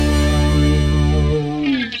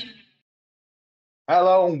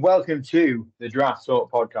Hello and welcome to the Draft Talk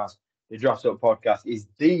Podcast. The Draft Talk Podcast is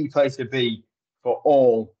the place to be for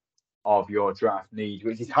all of your draft needs,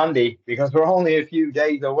 which is handy because we're only a few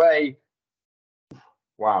days away.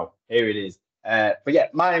 Wow, here it is. But yeah,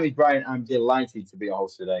 my name is Brian. I'm delighted to be a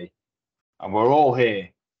host today. And we're all here,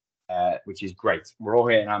 which is great. We're all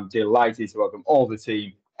here and I'm delighted to welcome all the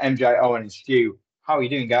team, MJ, Owen and Stu. How are you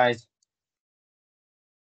doing, guys?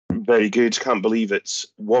 Very good. Can't believe it's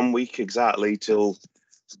 1 week exactly till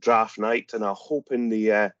draft night, and I'm hoping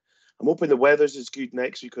the weather's as good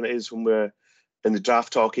next week when it is when we're in the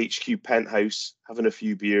Draft Talk HQ penthouse having a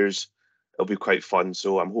few beers. It'll be quite fun.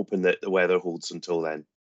 So I'm hoping that the weather holds until then.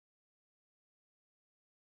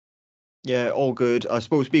 Yeah, all good. I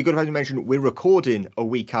suppose it'd be good if I mention we're recording a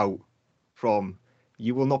week out from.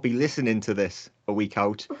 You will not be listening to this a week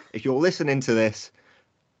out. If you're listening to this,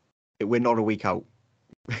 we're not a week out.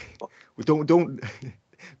 Don't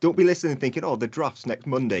be listening thinking, oh, the draft's next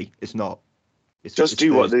Monday. It's not. It's do Thursday.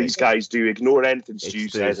 What these guys do. Ignore anything Stu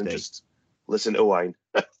says and just listen to wine.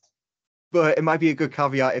 But it might be a good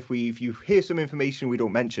caveat if you hear some information we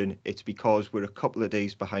don't mention, it's because we're a couple of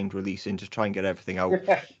days behind releasing to try and get everything out.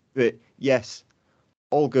 But yes,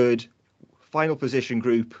 all good. Final position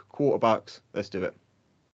group, quarterbacks. Let's do it.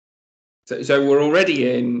 So we're already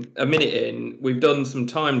a minute in. We've done some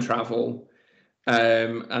time travel.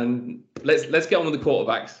 And let's get on with the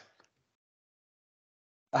quarterbacks.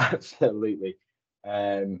 Absolutely.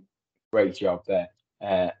 Great job there.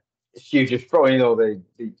 Stu just throwing all the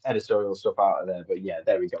editorial stuff out of there. But yeah,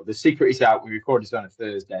 there we go. The secret is out. We record this on a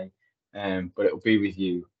Thursday, but it'll be with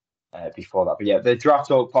you before that. But yeah, the Draft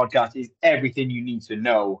Talk Podcast is everything you need to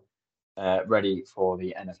know ready for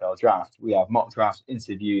the NFL draft. We have mock drafts,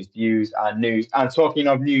 interviews, views, and news. And talking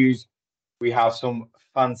of news, we have some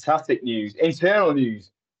fantastic news, internal news.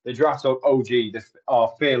 The Draft Talk OG,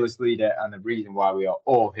 our fearless leader, and the reason why we are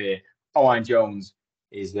all here, Owen Jones,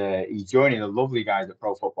 is he's joining the lovely guys at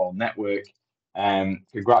Pro Football Network.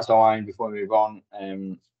 Congrats, Owen. Before we move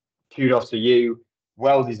on, kudos to you.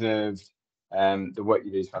 Well deserved. The work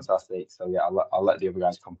you do is fantastic. So yeah, I'll let the other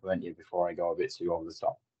guys compliment you before I go a bit too over the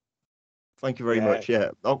top. Thank you very much. Yeah,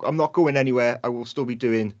 I'm not going anywhere. I will still be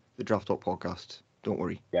doing the Draft Talk Podcast. Don't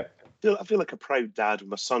worry. Yep. I feel like a proud dad with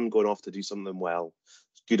my son going off to do something well.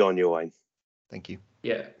 Good on you, Wayne. Thank you.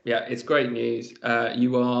 Yeah, it's great news.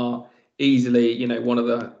 You are easily, one of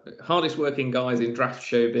the hardest working guys in draft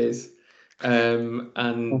showbiz, and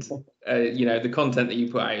the content that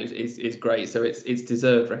you put out is great. So it's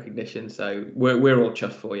deserved recognition. So we're all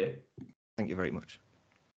chuffed for you. Thank you very much.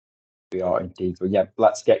 We are indeed. But yeah,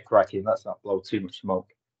 let's get cracking. Let's not blow too much smoke.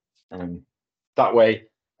 That way.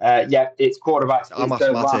 It's quarterbacks. I'm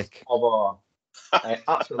asthmatic. Of our,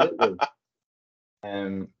 absolutely.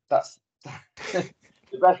 That's the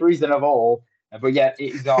best reason of all. But yeah,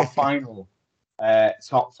 it is our final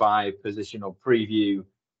top five positional preview.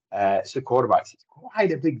 So quarterbacks, it's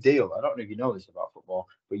quite a big deal. I don't know if you know this about football,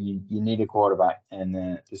 but you need a quarterback, and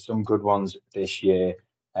there's some good ones this year.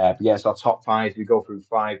 But yeah, it's our top five. We go through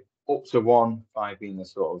five up to one, five being the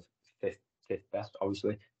sort of fifth best,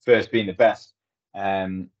 obviously. First being the best.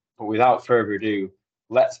 But without further ado,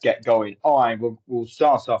 let's get going. We'll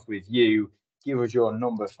start off with you. Give us your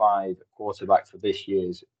number 5 quarterback for this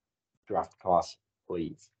year's draft class,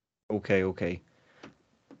 please. Okay.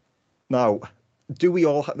 Now,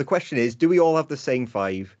 the question is, do we all have the same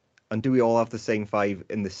 5? And do we all have the same 5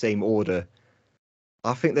 in the same order?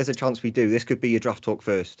 I think there's a chance we do. This could be your draft talk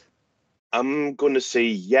first. I'm going to say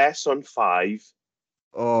yes on 5.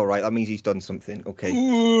 All right, that means he's done something. Okay.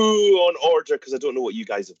 Ooh, on order, because I don't know what you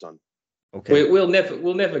guys have done. Okay. We'll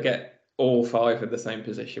never get all 5 in the same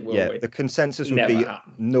position, will we? The consensus would be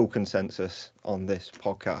no consensus on this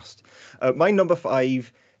podcast. My number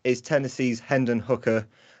 5 is Tennessee's Hendon Hooker.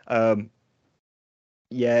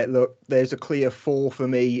 Look, there's a clear 4 for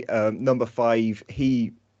me. Number 5,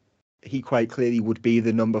 he quite clearly would be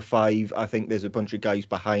the number 5. I think there's a bunch of guys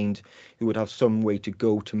behind who would have some way to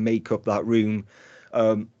go to make up that room.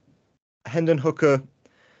 Hendon Hooker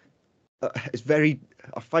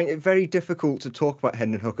I find it very difficult to talk about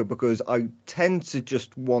Hendon Hooker because I tend to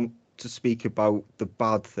just want to speak about the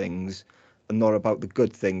bad things and not about the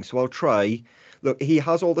good things. So I'll try. Look, he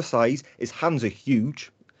has all the size. His hands are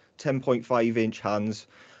huge, 10.5-inch hands.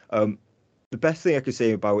 The best thing I could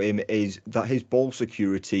say about him is that his ball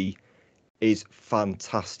security is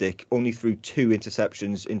fantastic. Only threw 2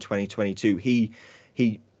 interceptions in 2022. He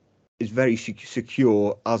is very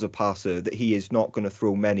secure as a passer, that he is not going to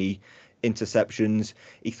throw many interceptions.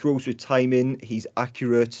 He throws with timing. He's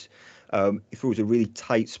accurate. He throws a really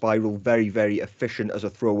tight spiral, very, very efficient as a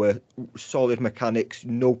thrower, solid mechanics,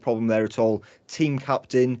 no problem there at all. Team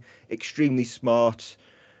captain, extremely smart.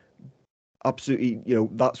 Absolutely,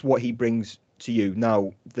 that's what he brings to you.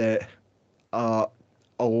 Now, there are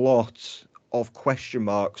a lot of question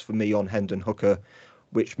marks for me on Hendon Hooker,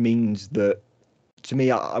 which means that to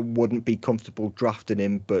me, I wouldn't be comfortable drafting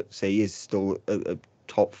him, but say he is still a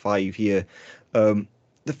top 5 here.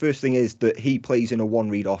 The first thing is that he plays in a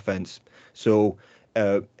one-read offense, so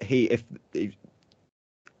I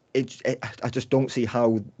just don't see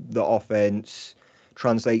how the offense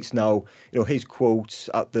translates now. His quote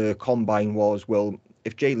at the combine was, well,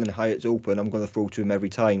 if Jalen Hyatt's open, I'm going to throw to him every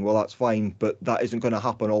time. Well, that's fine, but that isn't going to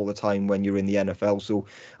happen all the time when you're in the NFL. So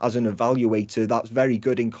as an evaluator, that's very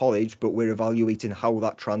good in college, but we're evaluating how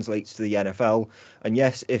that translates to the NFL. And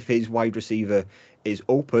yes, if his wide receiver is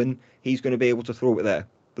open, he's going to be able to throw it there.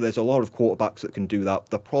 But there's a lot of quarterbacks that can do that.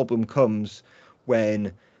 The problem comes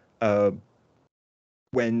when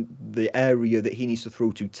the area that he needs to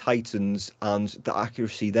throw to tightens, and the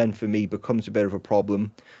accuracy then for me becomes a bit of a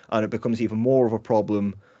problem, and it becomes even more of a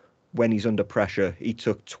problem when he's under pressure. He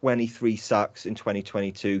took 23 sacks in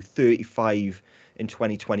 2022, 35 in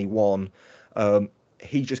 2021.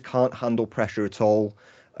 He just can't handle pressure at all.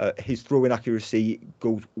 His throwing accuracy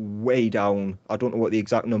goes way down. I don't know what the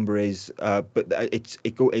exact number is, but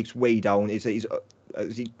it's way down. He's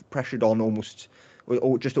pressured on almost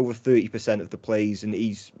just over 30% of the plays, and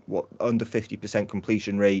he's under 50%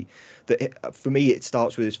 completion rate. For me, it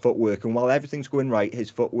starts with his footwork, and while everything's going right, his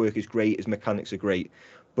footwork is great, his mechanics are great,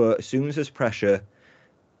 but as soon as there's pressure,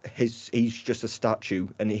 he's just a statue,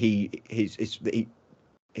 and it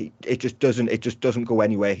just doesn't go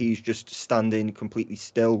anywhere. He's just standing completely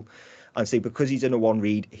still, and say because he's in a one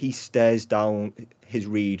read, he stares down his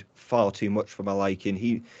read far too much for my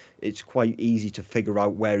liking. It's quite easy to figure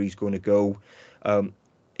out where he's going to go.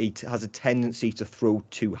 He has a tendency to throw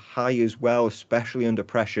too high as well, especially under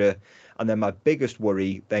pressure. And then my biggest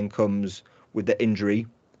worry then comes with the injury,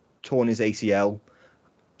 torn his ACL.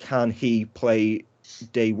 Can he play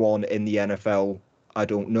day one in the NFL? I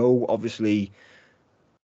don't know. Obviously,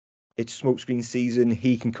 it's smokescreen season.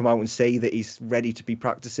 He can come out and say that he's ready to be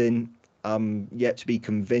practicing. I'm yet to be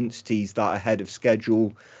convinced he's that ahead of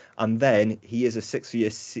schedule. And then he is a sixth-year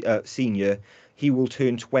senior. He will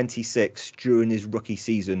turn 26 during his rookie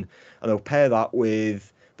season. And I'll pair that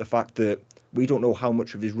with the fact that we don't know how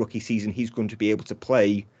much of his rookie season he's going to be able to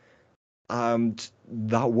play. And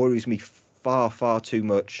that worries me far, far too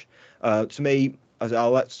much. To me, as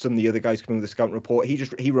I'll let some of the other guys come in with the scouting report,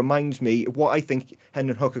 he reminds me what I think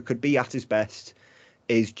Hendon Hooker could be at his best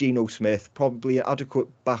is Geno Smith, probably an adequate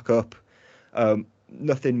backup.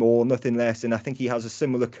 Nothing more, nothing less, and I think he has a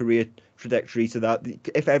similar career trajectory to that.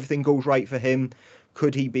 If everything goes right for him,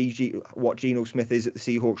 could he be what Geno Smith is at the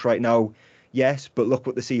Seahawks right now? Yes, but look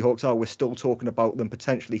what the Seahawks are. We're still talking about them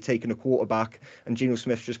potentially taking a quarterback, and Geno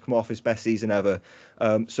Smith's just come off his best season ever.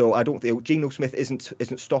 So I don't think Geno Smith isn't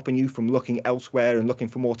stopping you from looking elsewhere and looking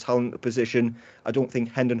for more talent at the position. I don't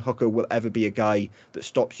think Hendon Hooker will ever be a guy that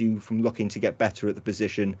stops you from looking to get better at the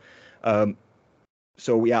position.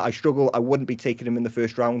 So yeah, I struggle. I wouldn't be taking him in the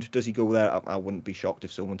first round. Does he go there? I wouldn't be shocked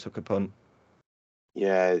if someone took a punt.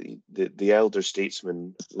 Yeah, the elder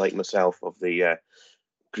statesman like myself of the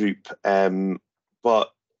group.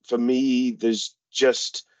 But for me, there's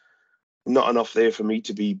just not enough there for me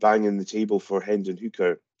to be banging the table for Hendon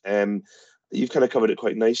Hooker. You've kind of covered it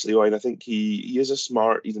quite nicely, Owen. I think he is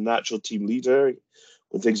he's a natural team leader.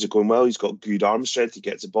 When things are going well, he's got good arm strength. He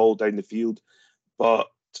gets the ball down the field. But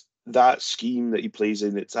that scheme that he plays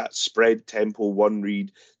in, it's that spread tempo one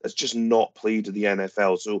read that's just not played in the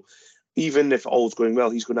NFL. So even if all's going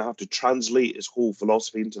well, he's going to have to translate his whole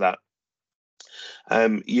philosophy into that.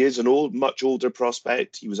 He is much older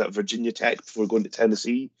prospect. He was at Virginia Tech before going to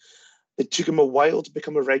Tennessee. It took him a while to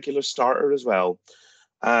become a regular starter as well.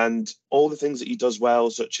 And all the things that he does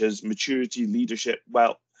well, such as maturity, leadership,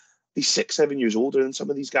 well, he's 6-7 years older than some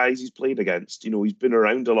of these guys he's played against. He's been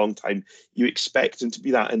around a long time. You expect him to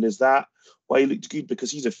be that. And is that why he looked good?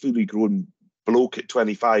 Because he's a fully grown bloke at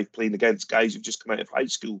 25 playing against guys who've just come out of high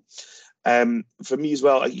school. For me as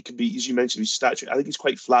well, he could be, as you mentioned, his stature. I think he's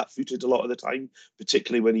quite flat-footed a lot of the time,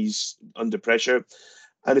 particularly when he's under pressure.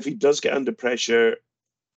 And if he does get under pressure,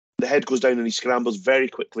 the head goes down and he scrambles very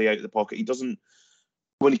quickly out of the pocket. He doesn't,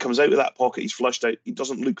 when he comes out of that pocket, he's flushed out. He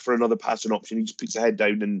doesn't look for another passing option. He just puts the head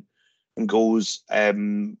down and goes.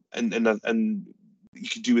 And you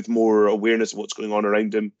could do with more awareness of what's going on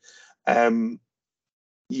around him.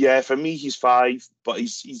 Yeah, for me, he's 5, but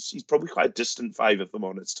he's probably quite a distant 5, if I'm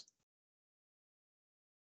honest.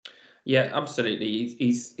 Yeah, absolutely.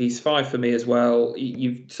 He's 5 for me as well.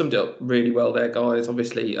 You've summed it up really well there, guys.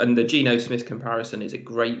 Obviously, and the Geno Smith comparison is a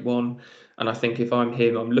great one. And I think if I'm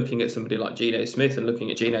him, I'm looking at somebody like Geno Smith and looking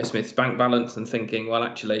at Geno Smith's bank balance and thinking, well,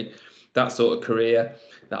 actually, that sort of career,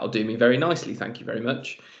 that'll do me very nicely. Thank you very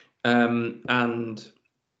much. And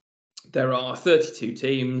there are 32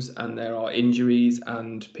 teams and there are injuries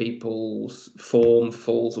and people's form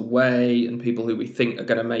falls away and people who we think are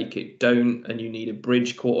going to make it don't, and you need a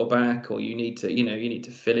bridge quarterback, or you need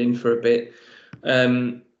to fill in for a bit.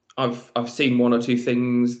 I've seen one or two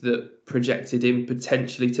things that projected him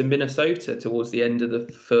potentially to Minnesota towards the end of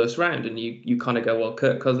the first round, and you kind of go, well,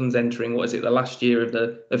 Kirk Cousins entering, what is it, the last year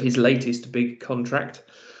of his latest big contract.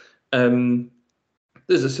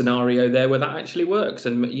 There's a scenario there where that actually works,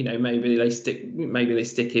 and maybe they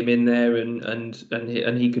stick him in there, and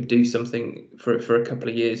he could do something for a couple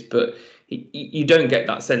of years. But you don't get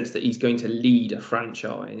that sense that he's going to lead a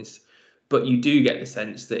franchise, but you do get the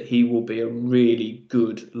sense that he will be a really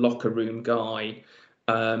good locker room guy,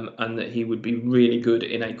 and that he would be really good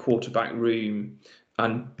in a quarterback room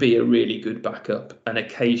and be a really good backup and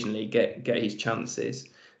occasionally get his chances.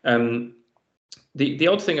 The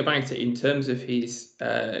odd thing about it, in terms of his,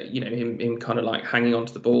 him kind of like hanging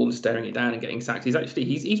onto the ball and staring it down and getting sacked,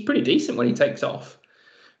 he's pretty decent when he takes off.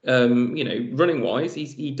 Running wise,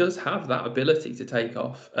 he does have that ability to take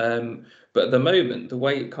off. But at the moment, the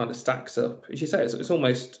way it kind of stacks up, as you say, it's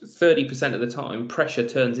almost 30% of the time pressure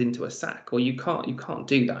turns into a sack, or you can't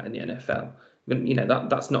do that in the NFL.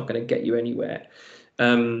 That's not going to get you anywhere.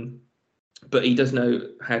 But he does know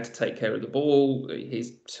how to take care of the ball.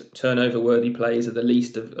 His turnover-worthy plays are the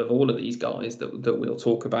least of all of these guys that we'll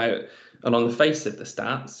talk about. And on the face of the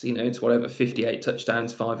stats, it's whatever, 58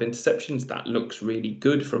 touchdowns, 5 interceptions. That looks really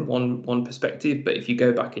good from one perspective. But if you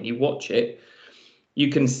go back and you watch it, you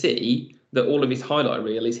can see that all of his highlight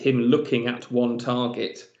reel is him looking at one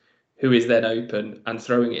target who is then open and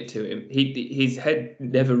throwing it to him. His head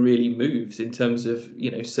never really moves in terms of,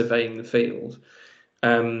 surveying the field.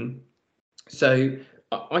 So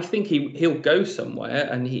I think he'll go somewhere,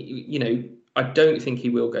 and I don't think he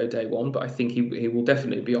will go day one, but I think he will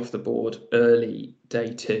definitely be off the board early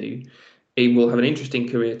day 2. He will have an interesting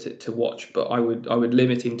career to watch, but I would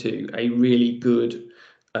limit him to a really good,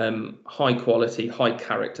 high quality, high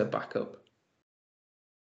character backup.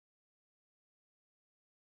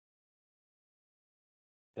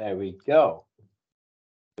 There we go.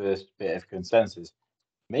 First bit of consensus.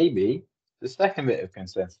 Maybe the second bit of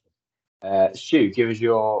consensus. Stu, give us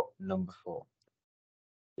your number 4.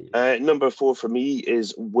 Number 4 for me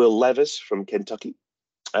is Will Levis from Kentucky.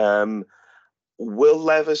 Will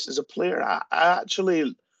Levis is a player I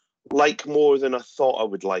actually like more than I thought I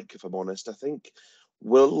would like, if I'm honest. I think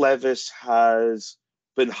Will Levis has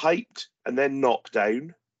been hyped and then knocked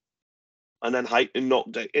down, and then hyped and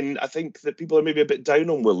knocked down. And I think that people are maybe a bit down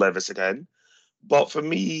on Will Levis again. But for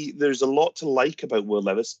me, there's a lot to like about Will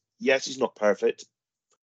Levis. Yes, he's not perfect.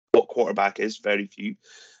 What quarterback is? Very few.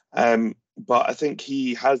 But I think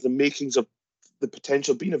he has the makings of the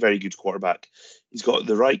potential of being a very good quarterback. He's got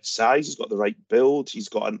the right size. He's got the right build. He's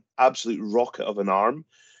got an absolute rocket of an arm.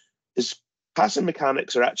 His passing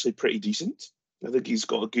mechanics are actually pretty decent. I think he's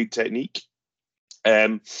got a good technique.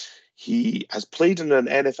 He has played in an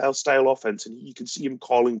NFL-style offense, and you can see him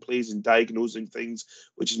calling plays and diagnosing things,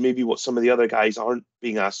 which is maybe what some of the other guys aren't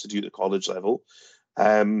being asked to do at the college level.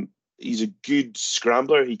 He's a good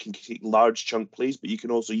scrambler. He can take large chunk plays, but you can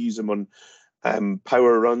also use him on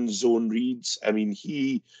power runs, zone reads. I mean,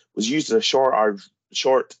 he was used as a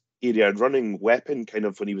short area running weapon kind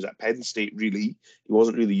of when he was at Penn State, really. He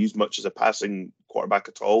wasn't really used much as a passing quarterback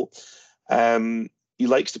at all. He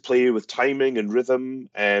likes to play with timing and rhythm.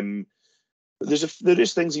 There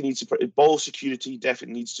is things he needs to. Ball security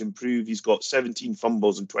definitely needs to improve. He's got 17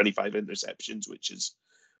 fumbles and 25 interceptions, which is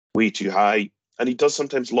way too high. And he does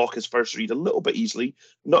sometimes lock his first read a little bit easily,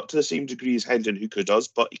 not to the same degree as Hendon Hooker does,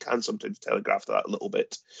 but he can sometimes telegraph that a little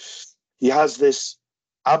bit. He has this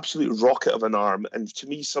absolute rocket of an arm, and to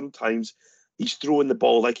me, sometimes he's throwing the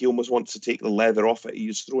ball like he almost wants to take the leather off it.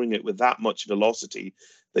 He's throwing it with that much velocity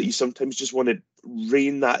that you sometimes just want to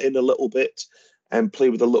rein that in a little bit and play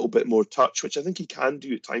with a little bit more touch, which I think he can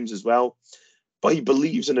do at times as well. But he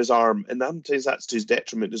believes in his arm, and sometimes that's to his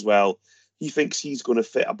detriment as well. He thinks he's going to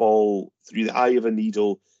fit a ball through the eye of a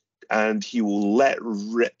needle, and he will let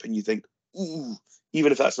rip, and you think, ooh,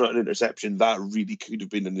 even if that's not an interception, that really could have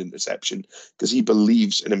been an interception, because he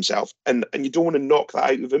believes in himself. And you don't want to knock that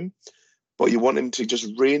out of him, but you want him to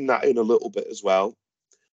just rein that in a little bit as well.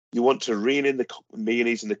 You want to rein in the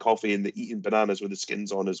mayonnaise and the coffee and the eating bananas with the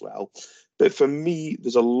skins on as well. But for me,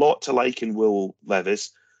 there's a lot to like in Will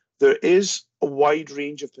Levis. there is a wide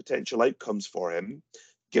range of potential outcomes for him,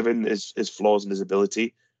 given his flaws and his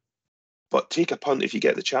ability. But take a punt if you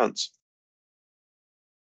get the chance.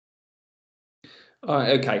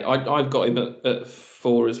 Okay, I've got him at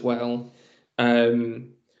 4 as well. I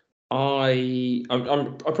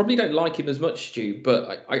probably don't like him as much, Stu,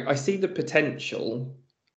 but I see the potential.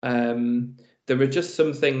 There are just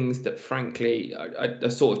some things that, frankly, are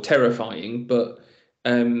sort of terrifying, but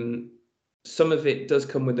some of it does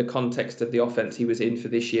come with the context of the offense he was in for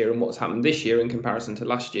this year and what's happened this year in comparison to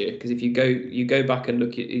last year. Because if you go back and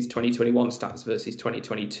look at his 2021 stats versus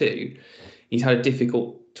 2022, he's had a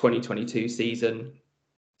difficult 2022 season.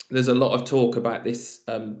 There's a lot of talk about this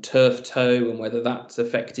turf toe and whether that's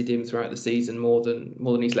affected him throughout the season more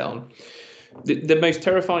than he's let on. The most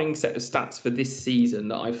terrifying set of stats for this season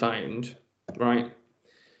that I found, right?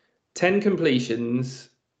 10 completions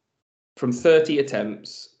from 30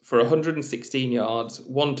 attempts for 116 yards,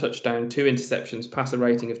 1 touchdown, 2 interceptions, passer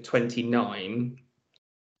rating of 29.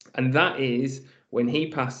 And that is when he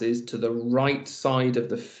passes to the right side of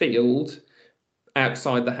the field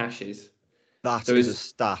outside the hashes. That is a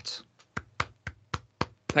stat.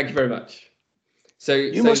 Thank you very much. So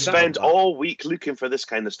you must spend all week looking for this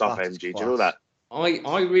kind of stuff, MG. Do you know that?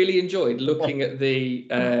 I really enjoyed looking at the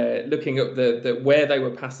where they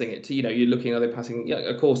were passing it to. You're looking, are they passing?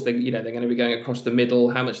 Of course they're going to be going across the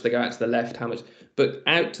middle. How much they go out to the left? How much? But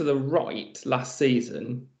out to the right last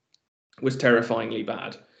season was terrifyingly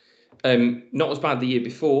bad. Not as bad the year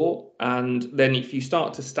before, and then if you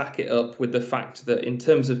start to stack it up with the fact that in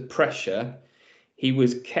terms of pressure, he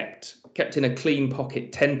was kept in a clean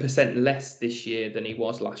pocket 10% less this year than he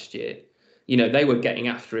was last year. They were getting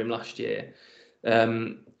after him last year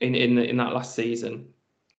in that last season.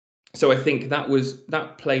 So I think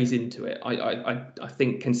that plays into it. I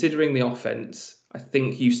think considering the offense, I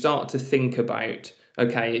think you start to think about,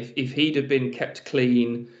 okay, if he'd have been kept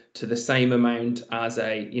clean to the same amount as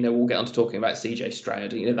we'll get on to talking about CJ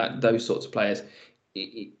Stroud, those sorts of players,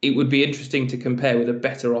 it would be interesting to compare with a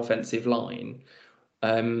better offensive line.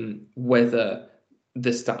 Whether the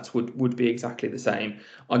stats would be exactly the same.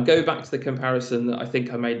 I'd go back to the comparison that I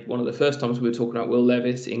think I made one of the first times we were talking about Will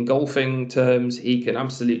Levis. In golfing terms, he can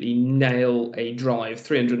absolutely nail a drive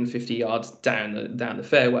 350 yards down the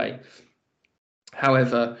fairway.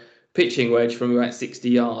 However, pitching wedge from about 60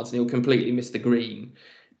 yards and he'll completely miss the green.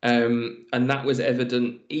 And that was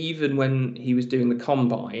evident even when he was doing the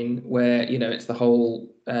combine, where it's the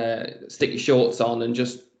whole stick your shorts on and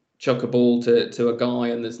just chuck a ball to a guy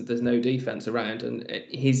and there's no defense around, and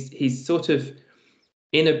his sort of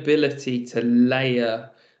inability to layer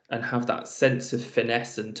and have that sense of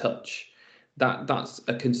finesse and touch, that's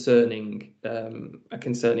a concerning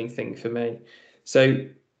thing for me. So,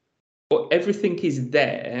 but everything is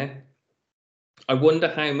there. I wonder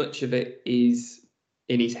how much of it is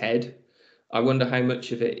in his head. I wonder how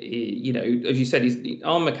much of it, as you said, his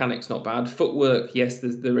arm mechanics not bad. Footwork, yes,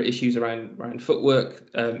 there are issues around footwork.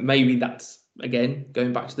 Maybe that's, again,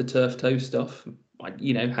 going back to the turf toe stuff.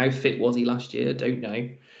 How fit was he last year? Don't know.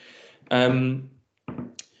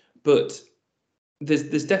 But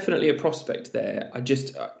there's definitely a prospect there. I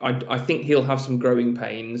think he'll have some growing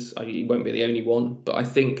pains. He won't be the only one, but I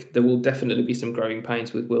think there will definitely be some growing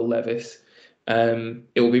pains with Will Levis.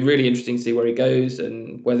 It will be really interesting to see where he goes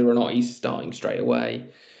and whether or not he's starting straight away.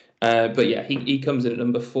 But yeah, he comes in at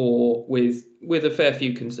number 4 with a fair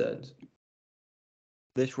few concerns.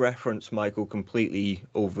 This reference, Michael, completely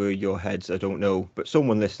over your heads, I don't know, but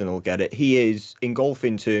someone listening will get it. He is, in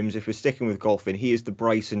golfing terms, if we're sticking with golfing, he is the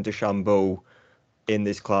Bryson DeChambeau in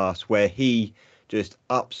this class, where he just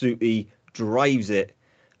absolutely drives it,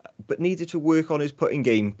 but needed to work on his putting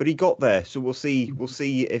game, but he got there. So we'll see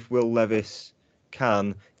if Will Levis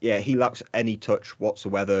can. Yeah, he lacks any touch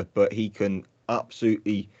whatsoever, but he can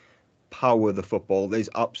absolutely power the football. There's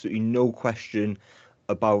absolutely no question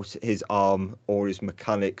about his arm or his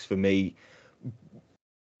mechanics for me.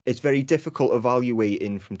 It's very difficult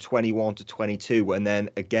evaluating from 21 to 22 and then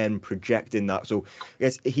again projecting that. So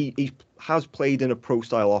yes, he has played in a pro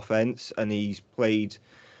style offense and he's played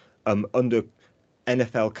under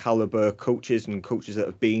NFL caliber coaches and coaches that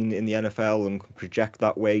have been in the NFL and can project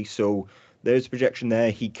that way. So there's projection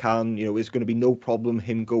there. He can, there's going to be no problem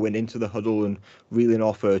him going into the huddle and reeling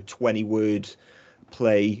off a 20-word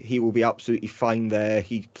play. He will be absolutely fine there.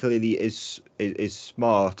 He clearly is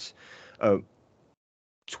smart.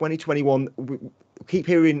 2021, we keep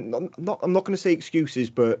hearing, I'm not going to say excuses,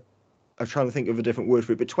 but I'm trying to think of a different word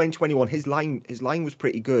for it, but 2021, his line was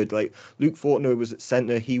pretty good. Like Luke Fortner was at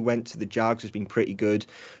centre, he went to the Jags, has been pretty good.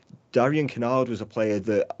 Darian Kennard was a player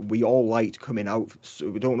that we all liked coming out.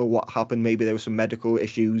 So we don't know what happened. Maybe there were some medical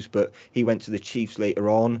issues, but he went to the Chiefs later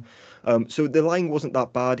on. So the line wasn't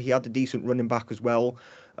that bad. He had a decent running back as well,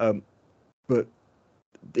 but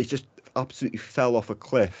it just absolutely fell off a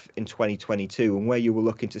cliff in 2022. And where you were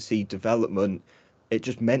looking to see development, it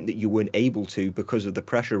just meant that you weren't able to because of the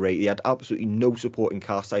pressure rate. He had absolutely no supporting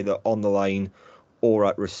cast either on the line or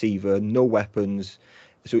at receiver, no weapons.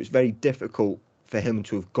 So it's very difficult for him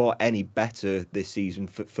to have got any better this season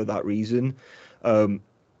for that reason. I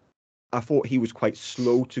thought he was quite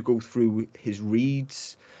slow to go through his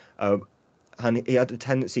reads, and he had a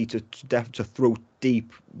tendency to throw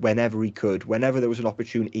deep whenever he could. Whenever there was an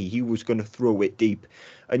opportunity, he was going to throw it deep.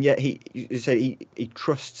 And yet he said he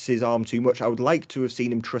trusts his arm too much. I would like to have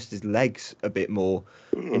seen him trust his legs a bit more,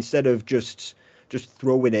 instead of just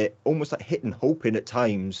throwing it, almost like hitting, hoping at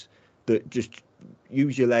times that just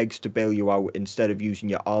use your legs to bail you out instead of using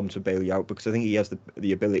your arm to bail you out, because I think he has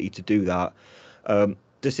the ability to do that.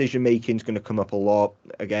 Decision making is going to come up a lot.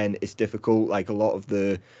 Again, it's difficult. Like a lot of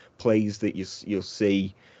the plays that you'll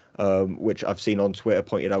see, which I've seen on Twitter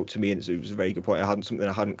pointed out to me, and it was a very good point. I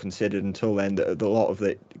hadn't considered until then, that a lot of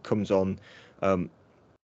it comes on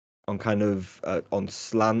kind of on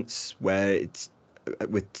slants, where it's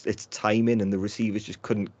with its timing, and the receivers just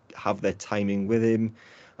couldn't have their timing with him.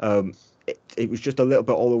 It was just a little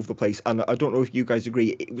bit all over the place, and I don't know if you guys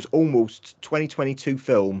agree. It was almost 2022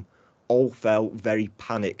 film all felt very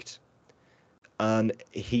panicked, and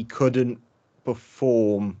he couldn't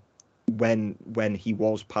perform when he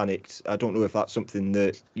was panicked. I don't know if that's something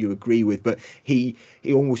that you agree with, but he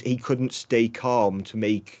couldn't stay calm to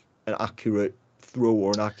make an accurate throw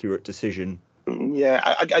or an accurate decision. Yeah,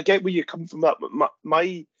 I get where you come from.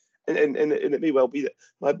 My and it may well be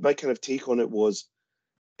that my kind of take on it was,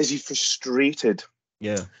 is he frustrated?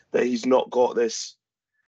 Yeah, that he's not got this.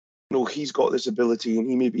 No, he's got this ability, and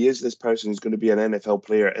he maybe is this person who's going to be an NFL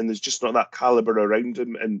player, and there's just not that caliber around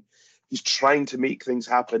him, and he's trying to make things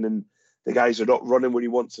happen, and the guys are not running where he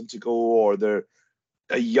wants them to go, or they're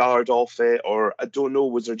a yard off it, or I don't know.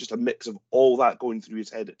 Was there just a mix of all that going through his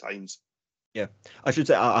head at times? Yeah, I should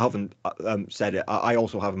say I haven't said it. I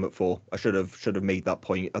also have him at 4. I should have made that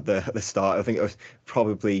point at the start. I think it was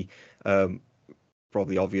probably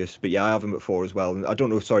obvious, but yeah, I have him at 4 as well. And I don't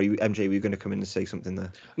know. Sorry, MJ, were you going to come in and say something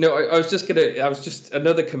there? No, I was just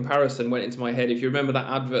another comparison went into my head. If you remember that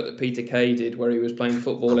advert that Peter Kay did, where he was playing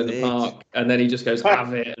football in the park, and then he just goes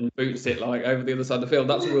have it and boots it like over the other side of the field.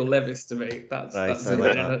 That's Will Levis to me. That's Nice, it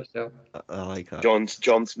like in a nutshell. I like that. John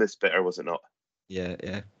Smith's bitter, was it not? Yeah.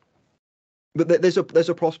 But there's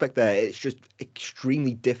a prospect there. It's just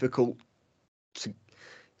extremely difficult to.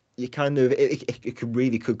 You kind of it could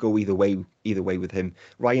really go either way with him.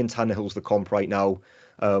 Ryan Tannehill's the comp right now,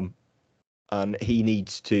 and he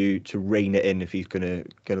needs to rein it in if he's gonna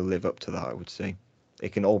live up to that. I would say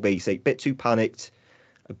it can all be a bit too panicked,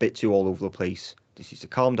 a bit too all over the place. Just needs to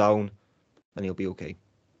calm down, and he'll be okay.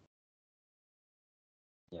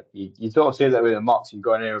 Yeah, you sort of see that with the mocks. You've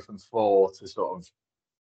got anywhere from 4 to sort of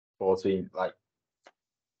 14. Like,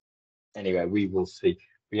 anyway, we will see.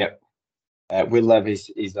 But yeah. Will Levis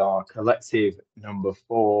is our collective number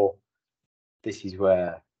 4. This is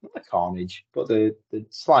where not the carnage, but the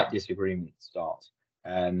slight disagreement starts.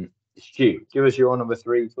 Stu, give us your number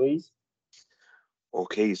 3, please.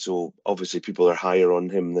 Okay, so obviously people are higher on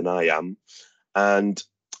him than I am, and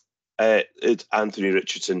it's Anthony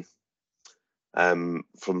Richardson from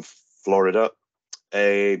Florida.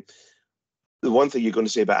 The one thing you're going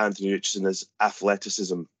to say about Anthony Richardson is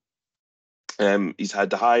athleticism. He's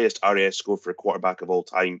had the highest RAS score for a quarterback of all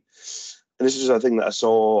time. And this is a thing that I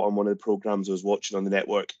saw on one of the programs I was watching on the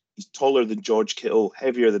network. He's taller than George Kittle,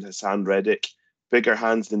 heavier than Hassan Reddick, bigger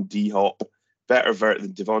hands than D-Hop, better vert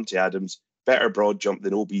than Devontae Adams, better broad jump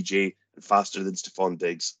than OBJ, and faster than Stephon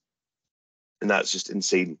Diggs. And that's just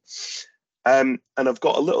insane. And I've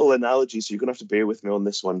got a little analogy, so you're going to have to bear with me on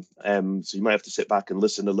this one. So you might have to sit back and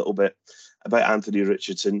listen a little bit about Anthony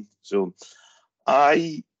Richardson. So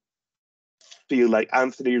I feel like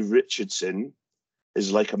Anthony Richardson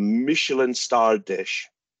is like a Michelin star dish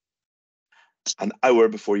an hour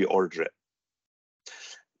before you order it.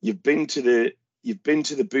 You've been to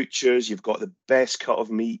the butchers, you've got the best cut of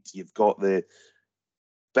meat, you've got the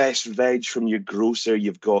best veg from your grocer,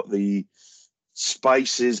 you've got the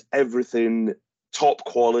spices, everything top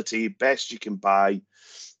quality, best you can buy.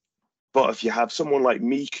 But if you have someone like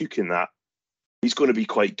me cooking that, he's going to be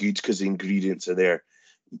quite good because the ingredients are there.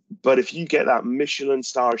 But if you get that Michelin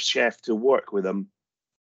star chef to work with him,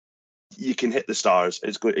 you can hit the stars.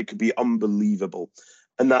 It could be unbelievable.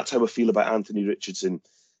 And that's how I feel about Anthony Richardson.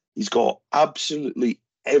 He's got absolutely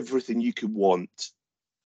everything you could want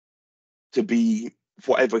to be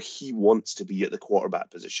whatever he wants to be at the quarterback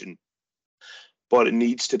position. But it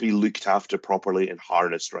needs to be looked after properly and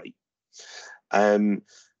harnessed right.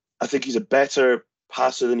 I think he's a better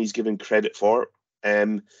passer than he's given credit for.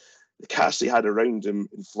 The cast he had around him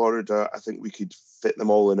in Florida, I think we could fit them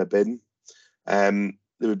all in a bin.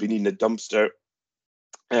 They would be needing a dumpster.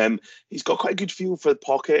 He's got quite a good feel for the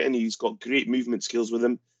pocket, and he's got great movement skills with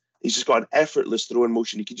him. He's just got an effortless throwing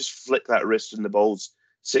motion. He can just flick that wrist and the ball's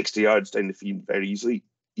 60 yards down the field very easily.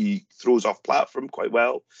 He throws off platform quite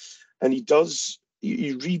well, and he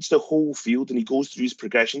reads the whole field, and he goes through his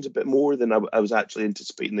progressions a bit more than I was actually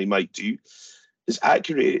anticipating they might do. His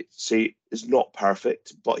accuracy is not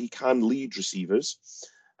perfect, but he can lead receivers.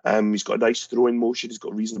 He's got a nice throwing motion. He's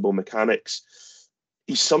got reasonable mechanics.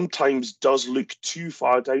 He sometimes does look too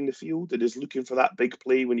far down the field and is looking for that big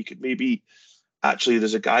play when he could maybe, actually,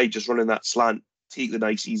 there's a guy just running that slant, take the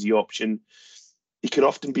nice, easy option. He can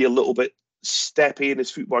often be a little bit steppy in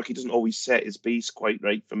his footwork. He doesn't always set his base quite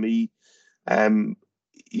right for me.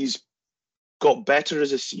 He's got better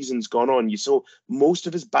as the season's gone on. You saw most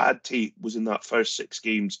of his bad tape was in that first 6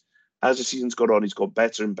 games. As the season's gone on, he's got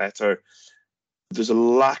better and better. There's a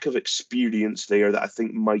lack of experience there that I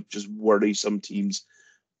think might just worry some teams.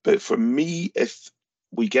 But for me, if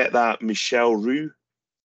we get that Michel Roux,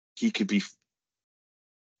 he could be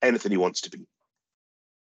anything he wants to be.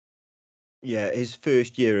 Yeah, his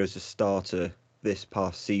first year as a starter this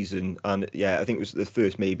past season, and yeah, I think it was the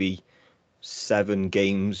first maybe 7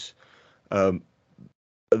 games.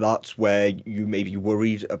 That's where you maybe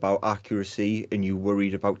worried about accuracy and you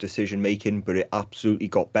worried about decision making, but it absolutely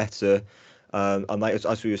got better. And like,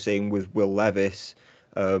 as we were saying with Will Levis,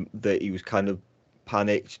 that he was kind of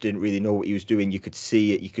panicked, didn't really know what he was doing. You could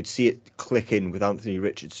see it. You could see it clicking with Anthony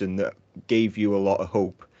Richardson. That gave you a lot of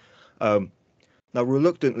hope. Now,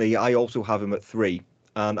 reluctantly, I also have him at 3,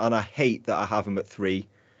 and I hate that I have him at 3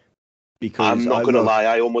 because I'm not going to lie,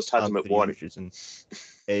 I almost had Anthony him at 1. Richardson.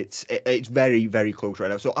 It's very, very close right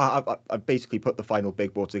now. So I basically put the final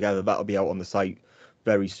big board together. That'll be out on the site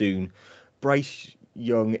very soon. Bryce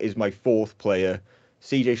Young is my 4th player.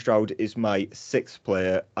 CJ Stroud is my 6th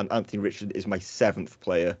player, and Anthony Richardson is my 7th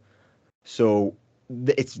player. So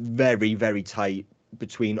it's very, very tight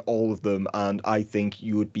between all of them, and I think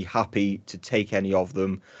you would be happy to take any of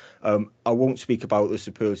them. I won't speak about the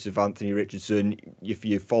superlatives of Anthony Richardson. If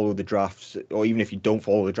you follow the drafts, or even if you don't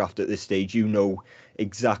follow the draft at this stage, you know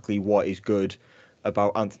exactly what is good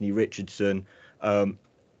about Anthony Richardson.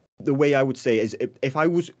 The way I would say is, if I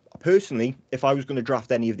was going to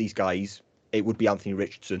draft any of these guys, it would be Anthony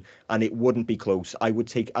Richardson, and it wouldn't be close. I would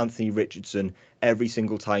take Anthony Richardson every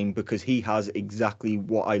single time because he has exactly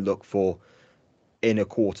what I look for in a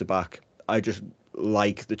quarterback. I just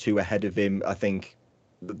like the 2 ahead of him. I think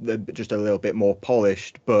they're just a little bit more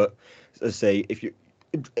polished. But as I say,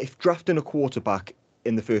 if drafting a quarterback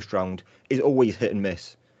in the first round is always hit and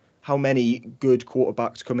miss. How many good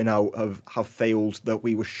quarterbacks coming out have failed that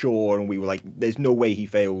we were sure and we were like, there's no way he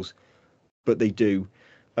fails, but they do.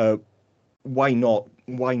 Why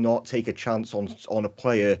not take a chance on a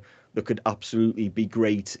player that could absolutely be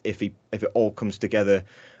great if it all comes together?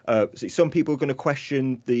 So some people are going to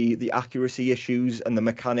question the accuracy issues and the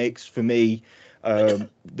mechanics. For me,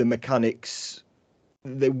 the mechanics,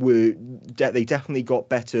 they definitely got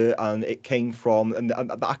better, and it came from, and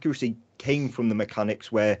the accuracy came from the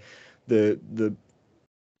mechanics where the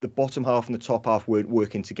bottom half and the top half weren't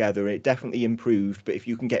working together. It definitely improved, but if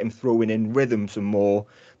you can get him throwing in rhythm some more,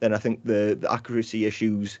 then I think the accuracy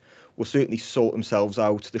issues will certainly sort themselves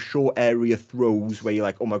out. The short area throws where you're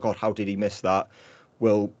like, oh my God, how did he miss that?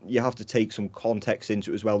 Well, you have to take some context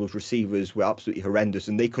into it as well. Those receivers were absolutely horrendous,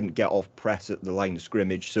 and they couldn't get off press at the line of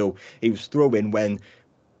scrimmage. So he was throwing when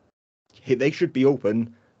they should be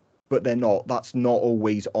open, but they're not. That's not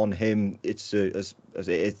always on him. It's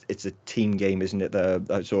a team game, isn't it?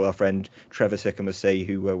 I saw our friend Trevor Sycamore say,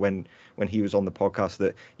 who when he was on the podcast,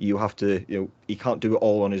 that you have to, he can't do it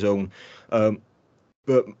all on his own.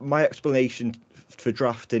 But my explanation for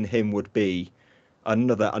drafting him would be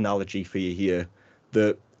another analogy for you here,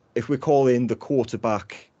 that if we're calling the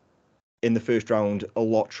quarterback in the first round a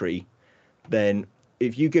lottery, then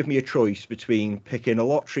if you give me a choice between picking a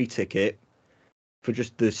lottery ticket for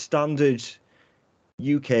just the standard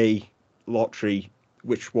UK lottery,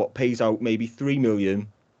 which pays out maybe 3 million,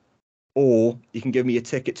 or you can give me a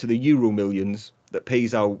ticket to the Euro Millions that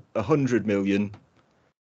pays out 100 million,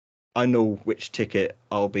 I know which ticket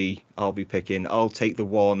I'll be picking. I'll take the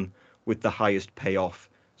one with the highest payoff.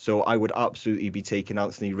 So I would absolutely be taking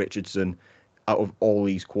Anthony Richardson out of all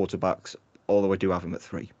these quarterbacks, although I do have him at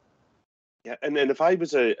 3. Yeah, and if I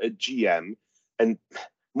was a GM, and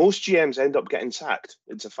most GMs end up getting sacked,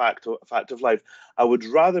 it's a fact of life. I would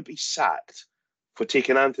rather be sacked for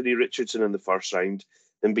taking Anthony Richardson in the first round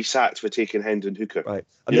than be sacked for taking Hendon Hooker. Right.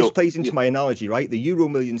 And this plays into my analogy, right? The Euro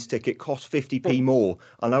Millions ticket costs 50p more,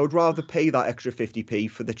 and I would rather pay that extra 50p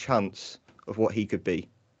for the chance of what he could be.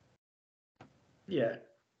 Yeah.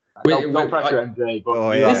 No pressure, MJ,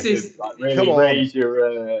 but this is really raise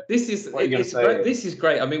your. This is great. This is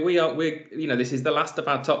great. I mean, we're this is the last of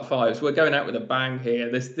our top 5s. We're going out with a bang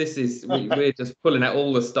here. This is we're just pulling out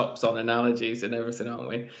all the stops on analogies and everything, aren't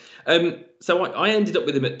we? So I ended up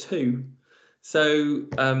with him at 2. So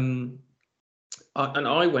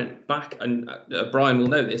I went back, and Brian will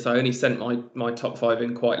know this. I only sent my top 5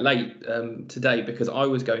 in quite late today, because I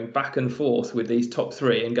was going back and forth with these top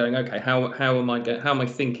 3 and going, okay, how am I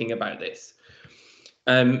thinking about this?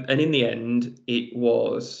 And in the end, it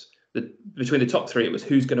was between the top 3. It was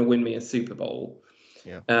who's going to win me a Super Bowl.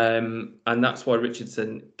 Yeah. And that's why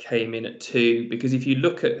Richardson came in at 2, because if you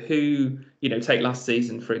look at who, take last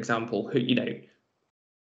season for example, who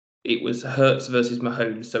it was Hurts versus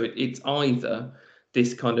Mahomes. So it's either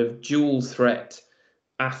this kind of dual threat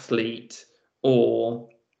athlete or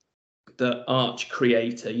the arch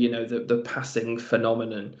creator, the passing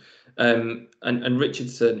phenomenon. And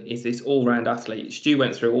Richardson is this all-round athlete. Stu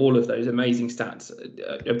went through all of those amazing stats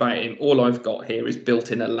about him. All I've got here is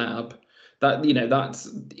built in a lab.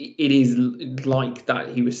 It is like that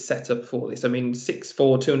he was set up for this. I mean,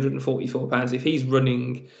 6'4", 244 pounds. If he's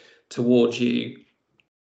running towards you,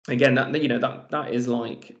 again, that is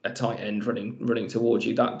like a tight end running towards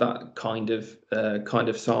you. That kind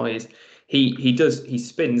of size. He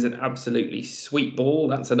spins an absolutely sweet ball.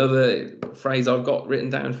 That's another phrase I've got written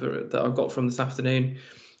down that I've got from this afternoon.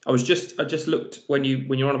 I just looked when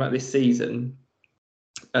you're on about this season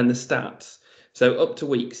and the stats. So up to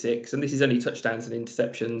week 6, and this is only touchdowns and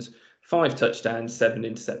interceptions. 5 touchdowns, 7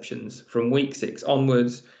 interceptions. From week 6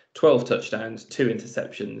 onwards, 12 touchdowns, 2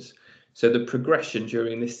 interceptions. So the progression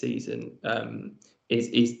during this season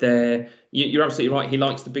is there. You're absolutely right. He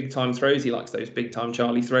likes the big time throws. He likes those big time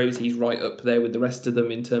Charlie throws. He's right up there with the rest of them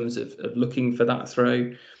in terms of looking for that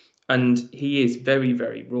throw. And he is very,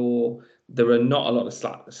 very raw. There are not a lot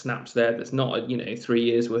of snaps there. There's not 3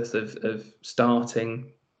 years worth of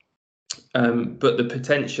starting. But the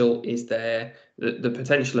potential is there. The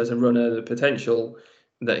potential as a runner, the potential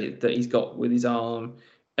that he's got with his arm,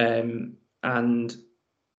 and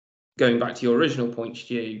going back to your original point,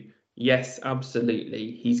 Stu, yes,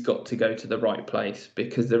 absolutely, he's got to go to the right place,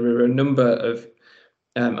 because there are a number of,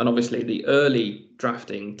 and obviously the early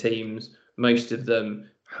drafting teams, most of them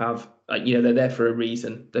have, they're there for a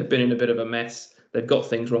reason. They've been in a bit of a mess. They've got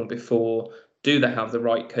things wrong before. Do they have the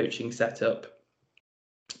right coaching setup?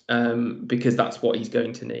 Because that's what he's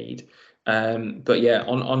going to need. But yeah,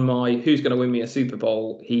 on my who's going to win me a Super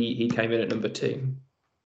Bowl, he came in at number 2.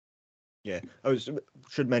 Yeah,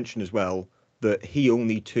 should mention as well that he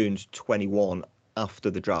only turns 21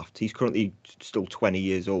 after the draft. He's currently still 20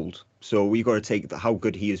 years old. So we've got to take how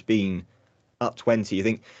good he has been at 20. I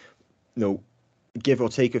think, give or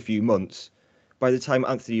take a few months, by the time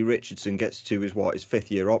Anthony Richardson gets to his 5th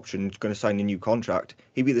year option, going to sign a new contract,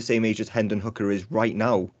 he'd be the same age as Hendon Hooker is right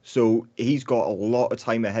now. So he's got a lot of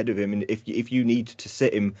time ahead of him. And if you need to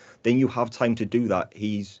sit him, then you have time to do that.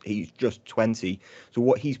 He's just 20. So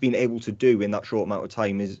what he's been able to do in that short amount of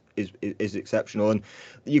time is exceptional. And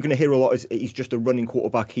you're going to hear a lot. He's just a running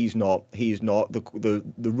quarterback. He's not. He's not. The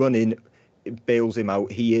running bails him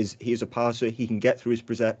out. He is a passer. He can get through his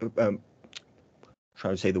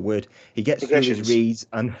trying to say the word. He gets through his reads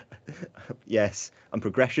and yes, and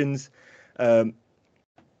progressions. So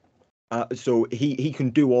he can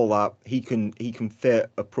do all that. He can fit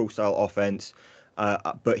a pro style offense,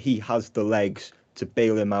 but he has the legs to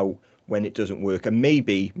bail him out when it doesn't work. And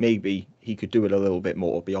maybe he could do it a little bit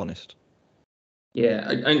more, to be honest. Yeah,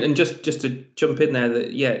 and just to jump in there, that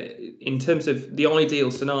in terms of the ideal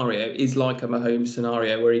scenario is like a Mahomes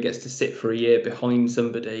scenario where he gets to sit for a year behind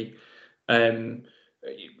somebody.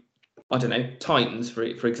 I don't know, Titans, for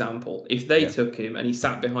example, if they took him and he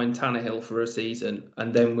sat behind Tannehill for a season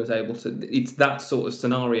and then was able to, it's that sort of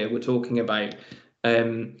scenario we're talking about.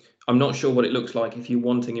 I'm not sure what it looks like if you're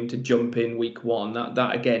wanting him to jump in week 1.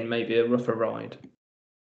 That again, may be a rougher ride.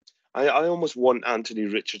 I almost want Anthony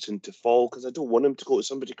Richardson to fall, because I don't want him to go to